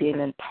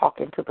interceding and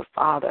talking to the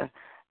Father,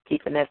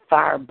 keeping that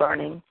fire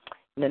burning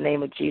in the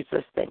name of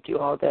Jesus. Thank you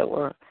all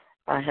that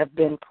have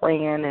been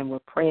praying and were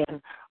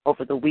praying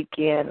over the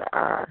weekend.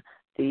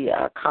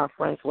 The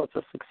conference was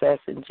a success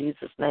in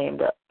Jesus' name,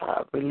 the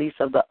release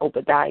of the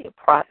Obadiah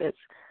prophets.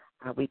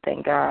 We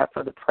thank God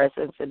for the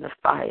presence and the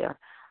fire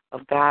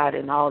of God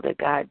and all that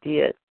God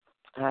did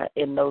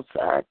in those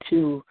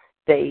 2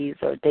 days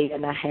or day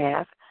and a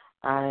half.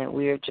 And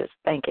we are just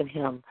thanking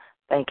him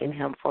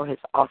for his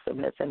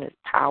awesomeness and his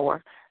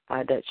power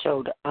that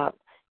showed up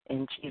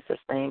in Jesus'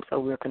 name. So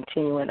we're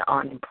continuing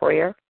on in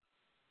prayer.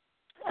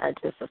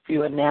 Just a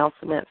few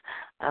announcements.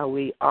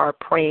 We are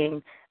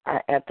praying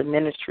at the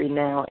ministry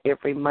now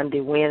every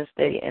Monday,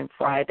 Wednesday, and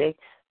Friday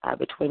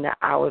between the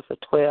hours of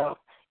 12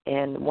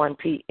 and 1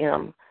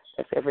 p.m.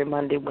 That's every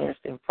Monday,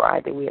 Wednesday, and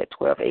Friday. We're at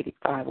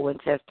 1285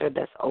 Winchester.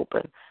 That's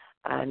open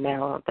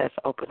now. That's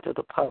open to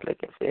the public.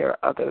 If there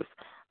are others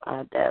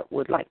that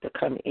would like to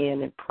come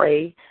in and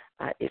pray,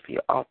 if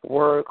you're off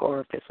work or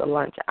if it's a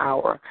lunch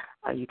hour,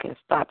 you can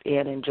stop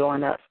in and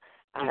join us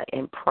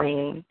in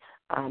praying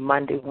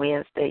Monday,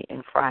 Wednesday,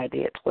 and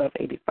Friday at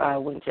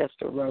 1285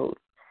 Winchester Road.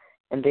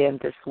 And then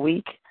this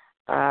week,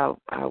 I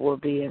will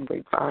be in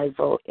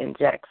revival in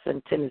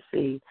Jackson,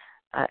 Tennessee,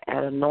 at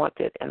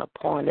Anointed and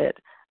Appointed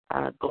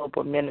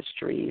Global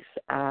Ministries.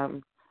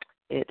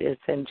 It is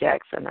in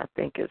Jackson.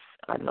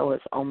 I know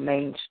it's on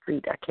Main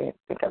Street. I can't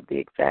think of the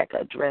exact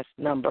address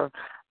number,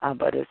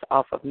 but it's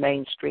off of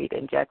Main Street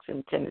in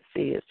Jackson, Tennessee.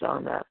 It's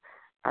on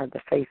the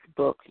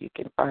Facebook. You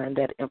can find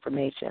that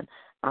information.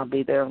 I'll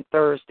be there on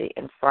Thursday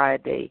and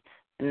Friday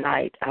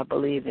night. I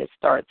believe it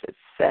starts at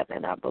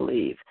 7, I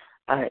believe.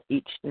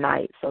 each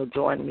night. So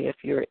join me if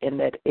you're in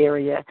that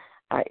area.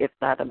 If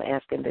not, I'm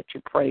asking that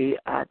you pray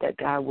that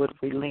God would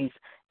release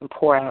and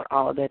pour out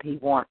all that he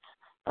wants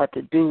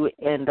to do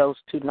in those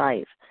 2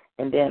 nights.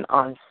 And then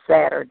on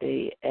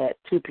Saturday at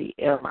 2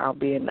 p.m., I'll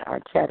be in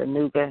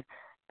Chattanooga,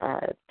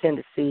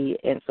 Tennessee,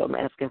 and so I'm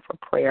asking for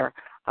prayer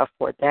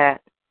for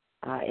that.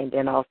 And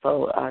then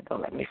also,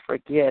 don't let me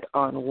forget,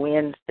 on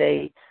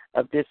Wednesday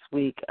of this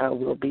week,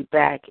 we'll be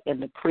back in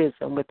the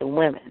prison with the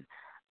women.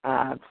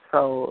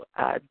 So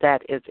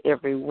that is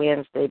every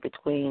Wednesday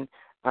between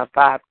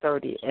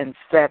 5:30 and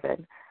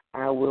 7.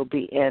 We'll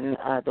be in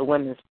the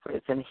women's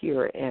prison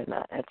here in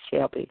at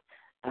Shelby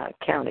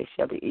County,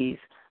 Shelby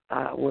East,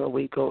 where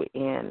we go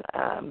in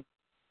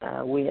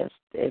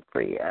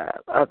every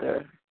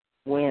other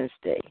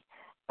Wednesday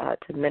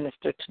to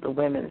minister to the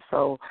women.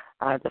 So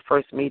the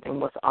first meeting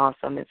was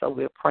awesome, and so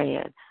we're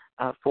praying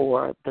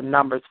for the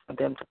numbers for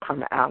them to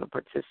come out and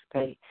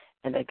participate,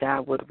 and that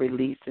God would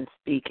release and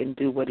speak and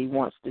do what he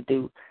wants to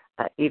do,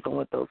 even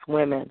with those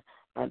women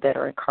that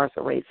are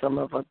incarcerated. Some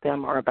of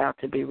them are about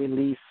to be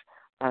released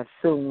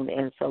soon,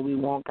 and so we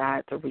want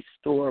God to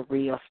restore,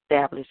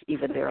 reestablish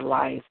even their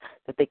lives,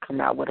 that they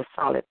come out with a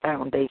solid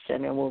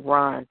foundation and will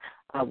run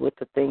with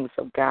the things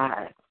of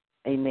God.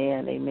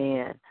 Amen,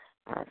 amen.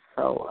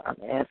 So I'm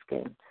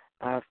asking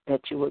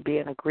that you would be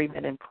in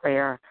agreement in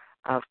prayer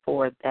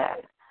for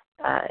that.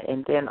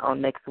 And then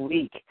on next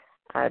week,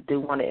 I do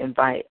want to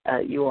invite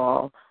you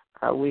all.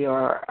 We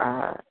are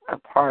a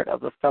part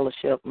of the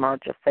fellowship,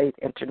 March of Faith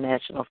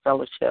International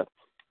Fellowship.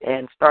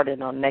 And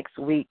starting on next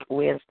week,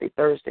 Wednesday,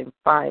 Thursday,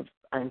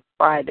 and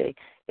Friday,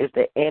 is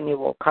the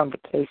annual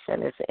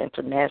convocation. It's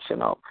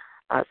international.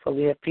 So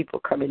we have people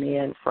coming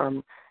in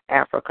from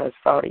Africa,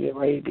 Saudi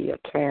Arabia,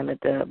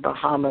 Canada,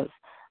 Bahamas,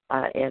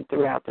 and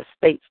throughout the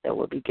states that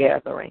will be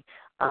gathering.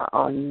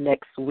 On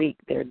next week,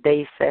 there are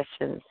day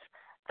sessions,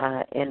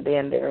 and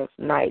then there's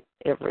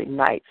every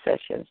night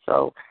session.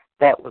 So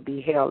that will be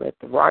held at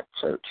the Rock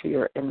Church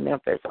here in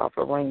Memphis off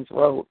of Rains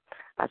Road.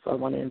 So I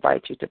want to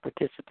invite you to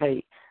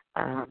participate.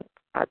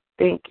 I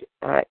think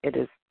it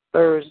is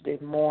Thursday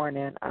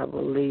morning, I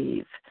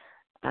believe,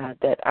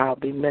 that I'll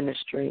be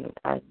ministering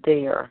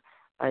there,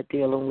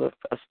 dealing with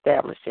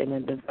establishing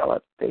and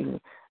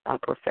developing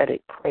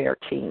prophetic prayer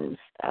teams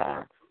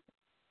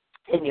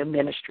in your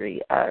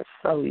ministry.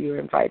 So you're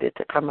invited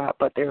to come out,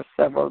 but there are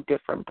several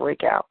different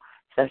breakout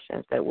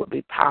sessions that will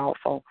be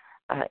powerful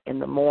in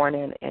the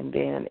morning and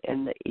then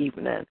in the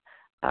evening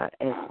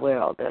as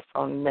well. That's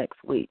on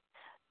next week.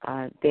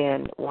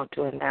 Then want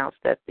to announce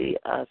that the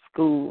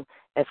school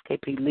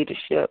SKP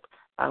leadership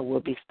will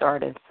be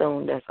starting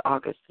soon. That's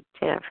August the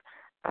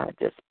 10th.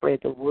 Just spread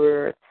the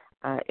word.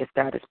 If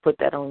God has put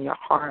that on your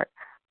heart,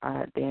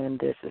 then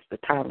this is the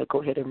time to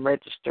go ahead and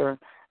register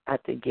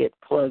to get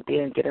plugged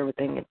in, get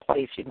everything in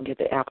place. You can get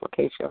the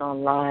application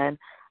online.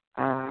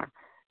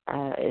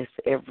 It's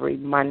every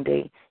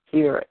Monday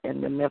here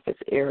in the Memphis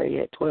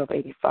area at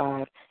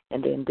 1285.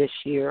 And then this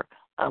year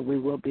we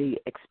will be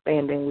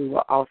expanding. We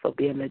will also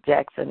be in the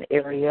Jackson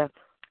area.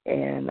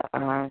 And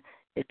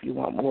if you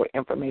want more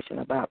information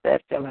about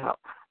that, fill out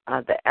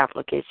the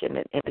application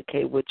and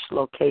indicate which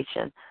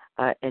location.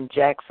 In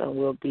Jackson,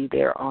 we'll be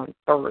there on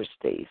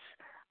Thursdays.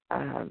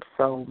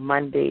 So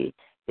Monday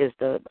is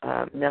the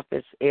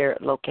Memphis area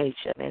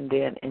location, and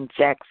then in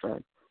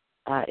Jackson,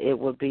 it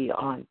will be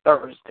on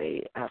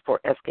Thursday for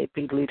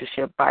SKP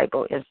Leadership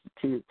Bible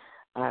Institute,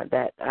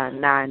 that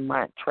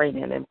 9-month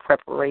training and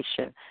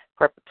preparatory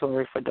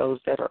for those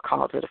that are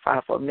called to the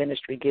fivefold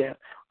ministry gift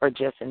or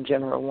just in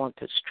general want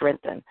to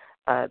strengthen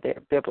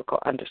their biblical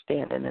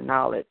understanding and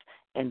knowledge.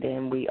 And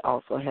then we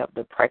also have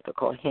the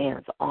practical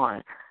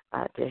hands-on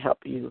to help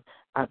you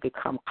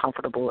become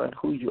comfortable in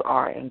who you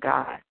are in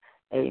God.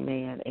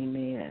 Amen,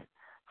 amen.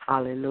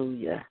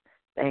 Hallelujah.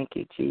 Thank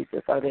you,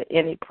 Jesus. Are there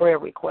any prayer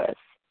requests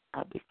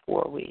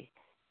before we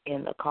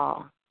end the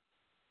call?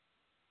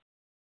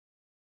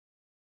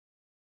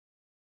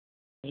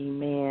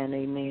 Amen,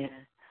 amen.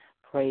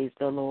 Praise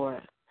the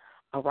Lord.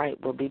 All right,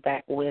 we'll be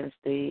back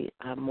Wednesday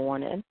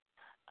morning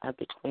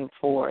between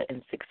 4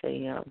 and 6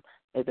 a.m.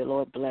 May the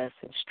Lord bless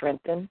and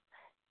strengthen,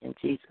 in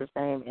Jesus'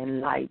 name,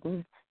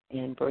 enlighten,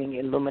 and bring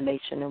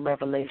illumination and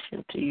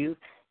revelation to you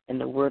in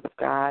the Word of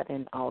God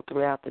and all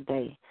throughout the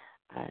day.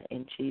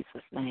 In Jesus'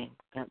 name,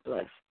 God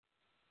bless.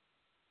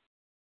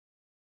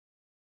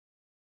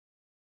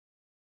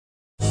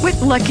 With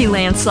Lucky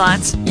Land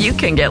Slots, you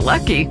can get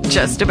lucky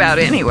just about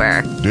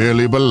anywhere.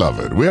 Dearly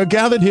beloved, we are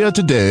gathered here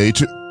today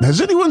to...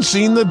 Has anyone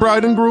seen the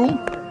bride and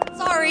groom?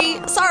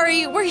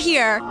 Sorry, we're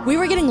here. We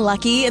were getting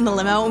lucky in the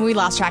limo and we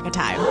lost track of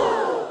time.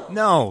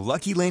 No,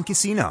 Lucky Land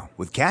Casino,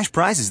 with cash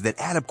prizes that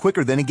add up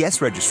quicker than a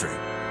guest registry.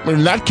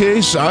 In that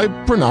case, I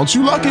pronounce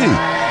you lucky.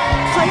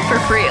 Play for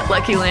free at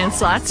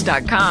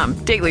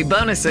LuckyLandSlots.com. Daily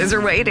bonuses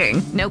are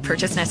waiting. No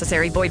purchase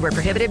necessary. Void where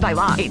prohibited by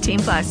law.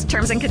 18+.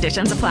 Terms and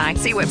conditions apply.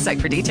 See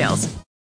website for details.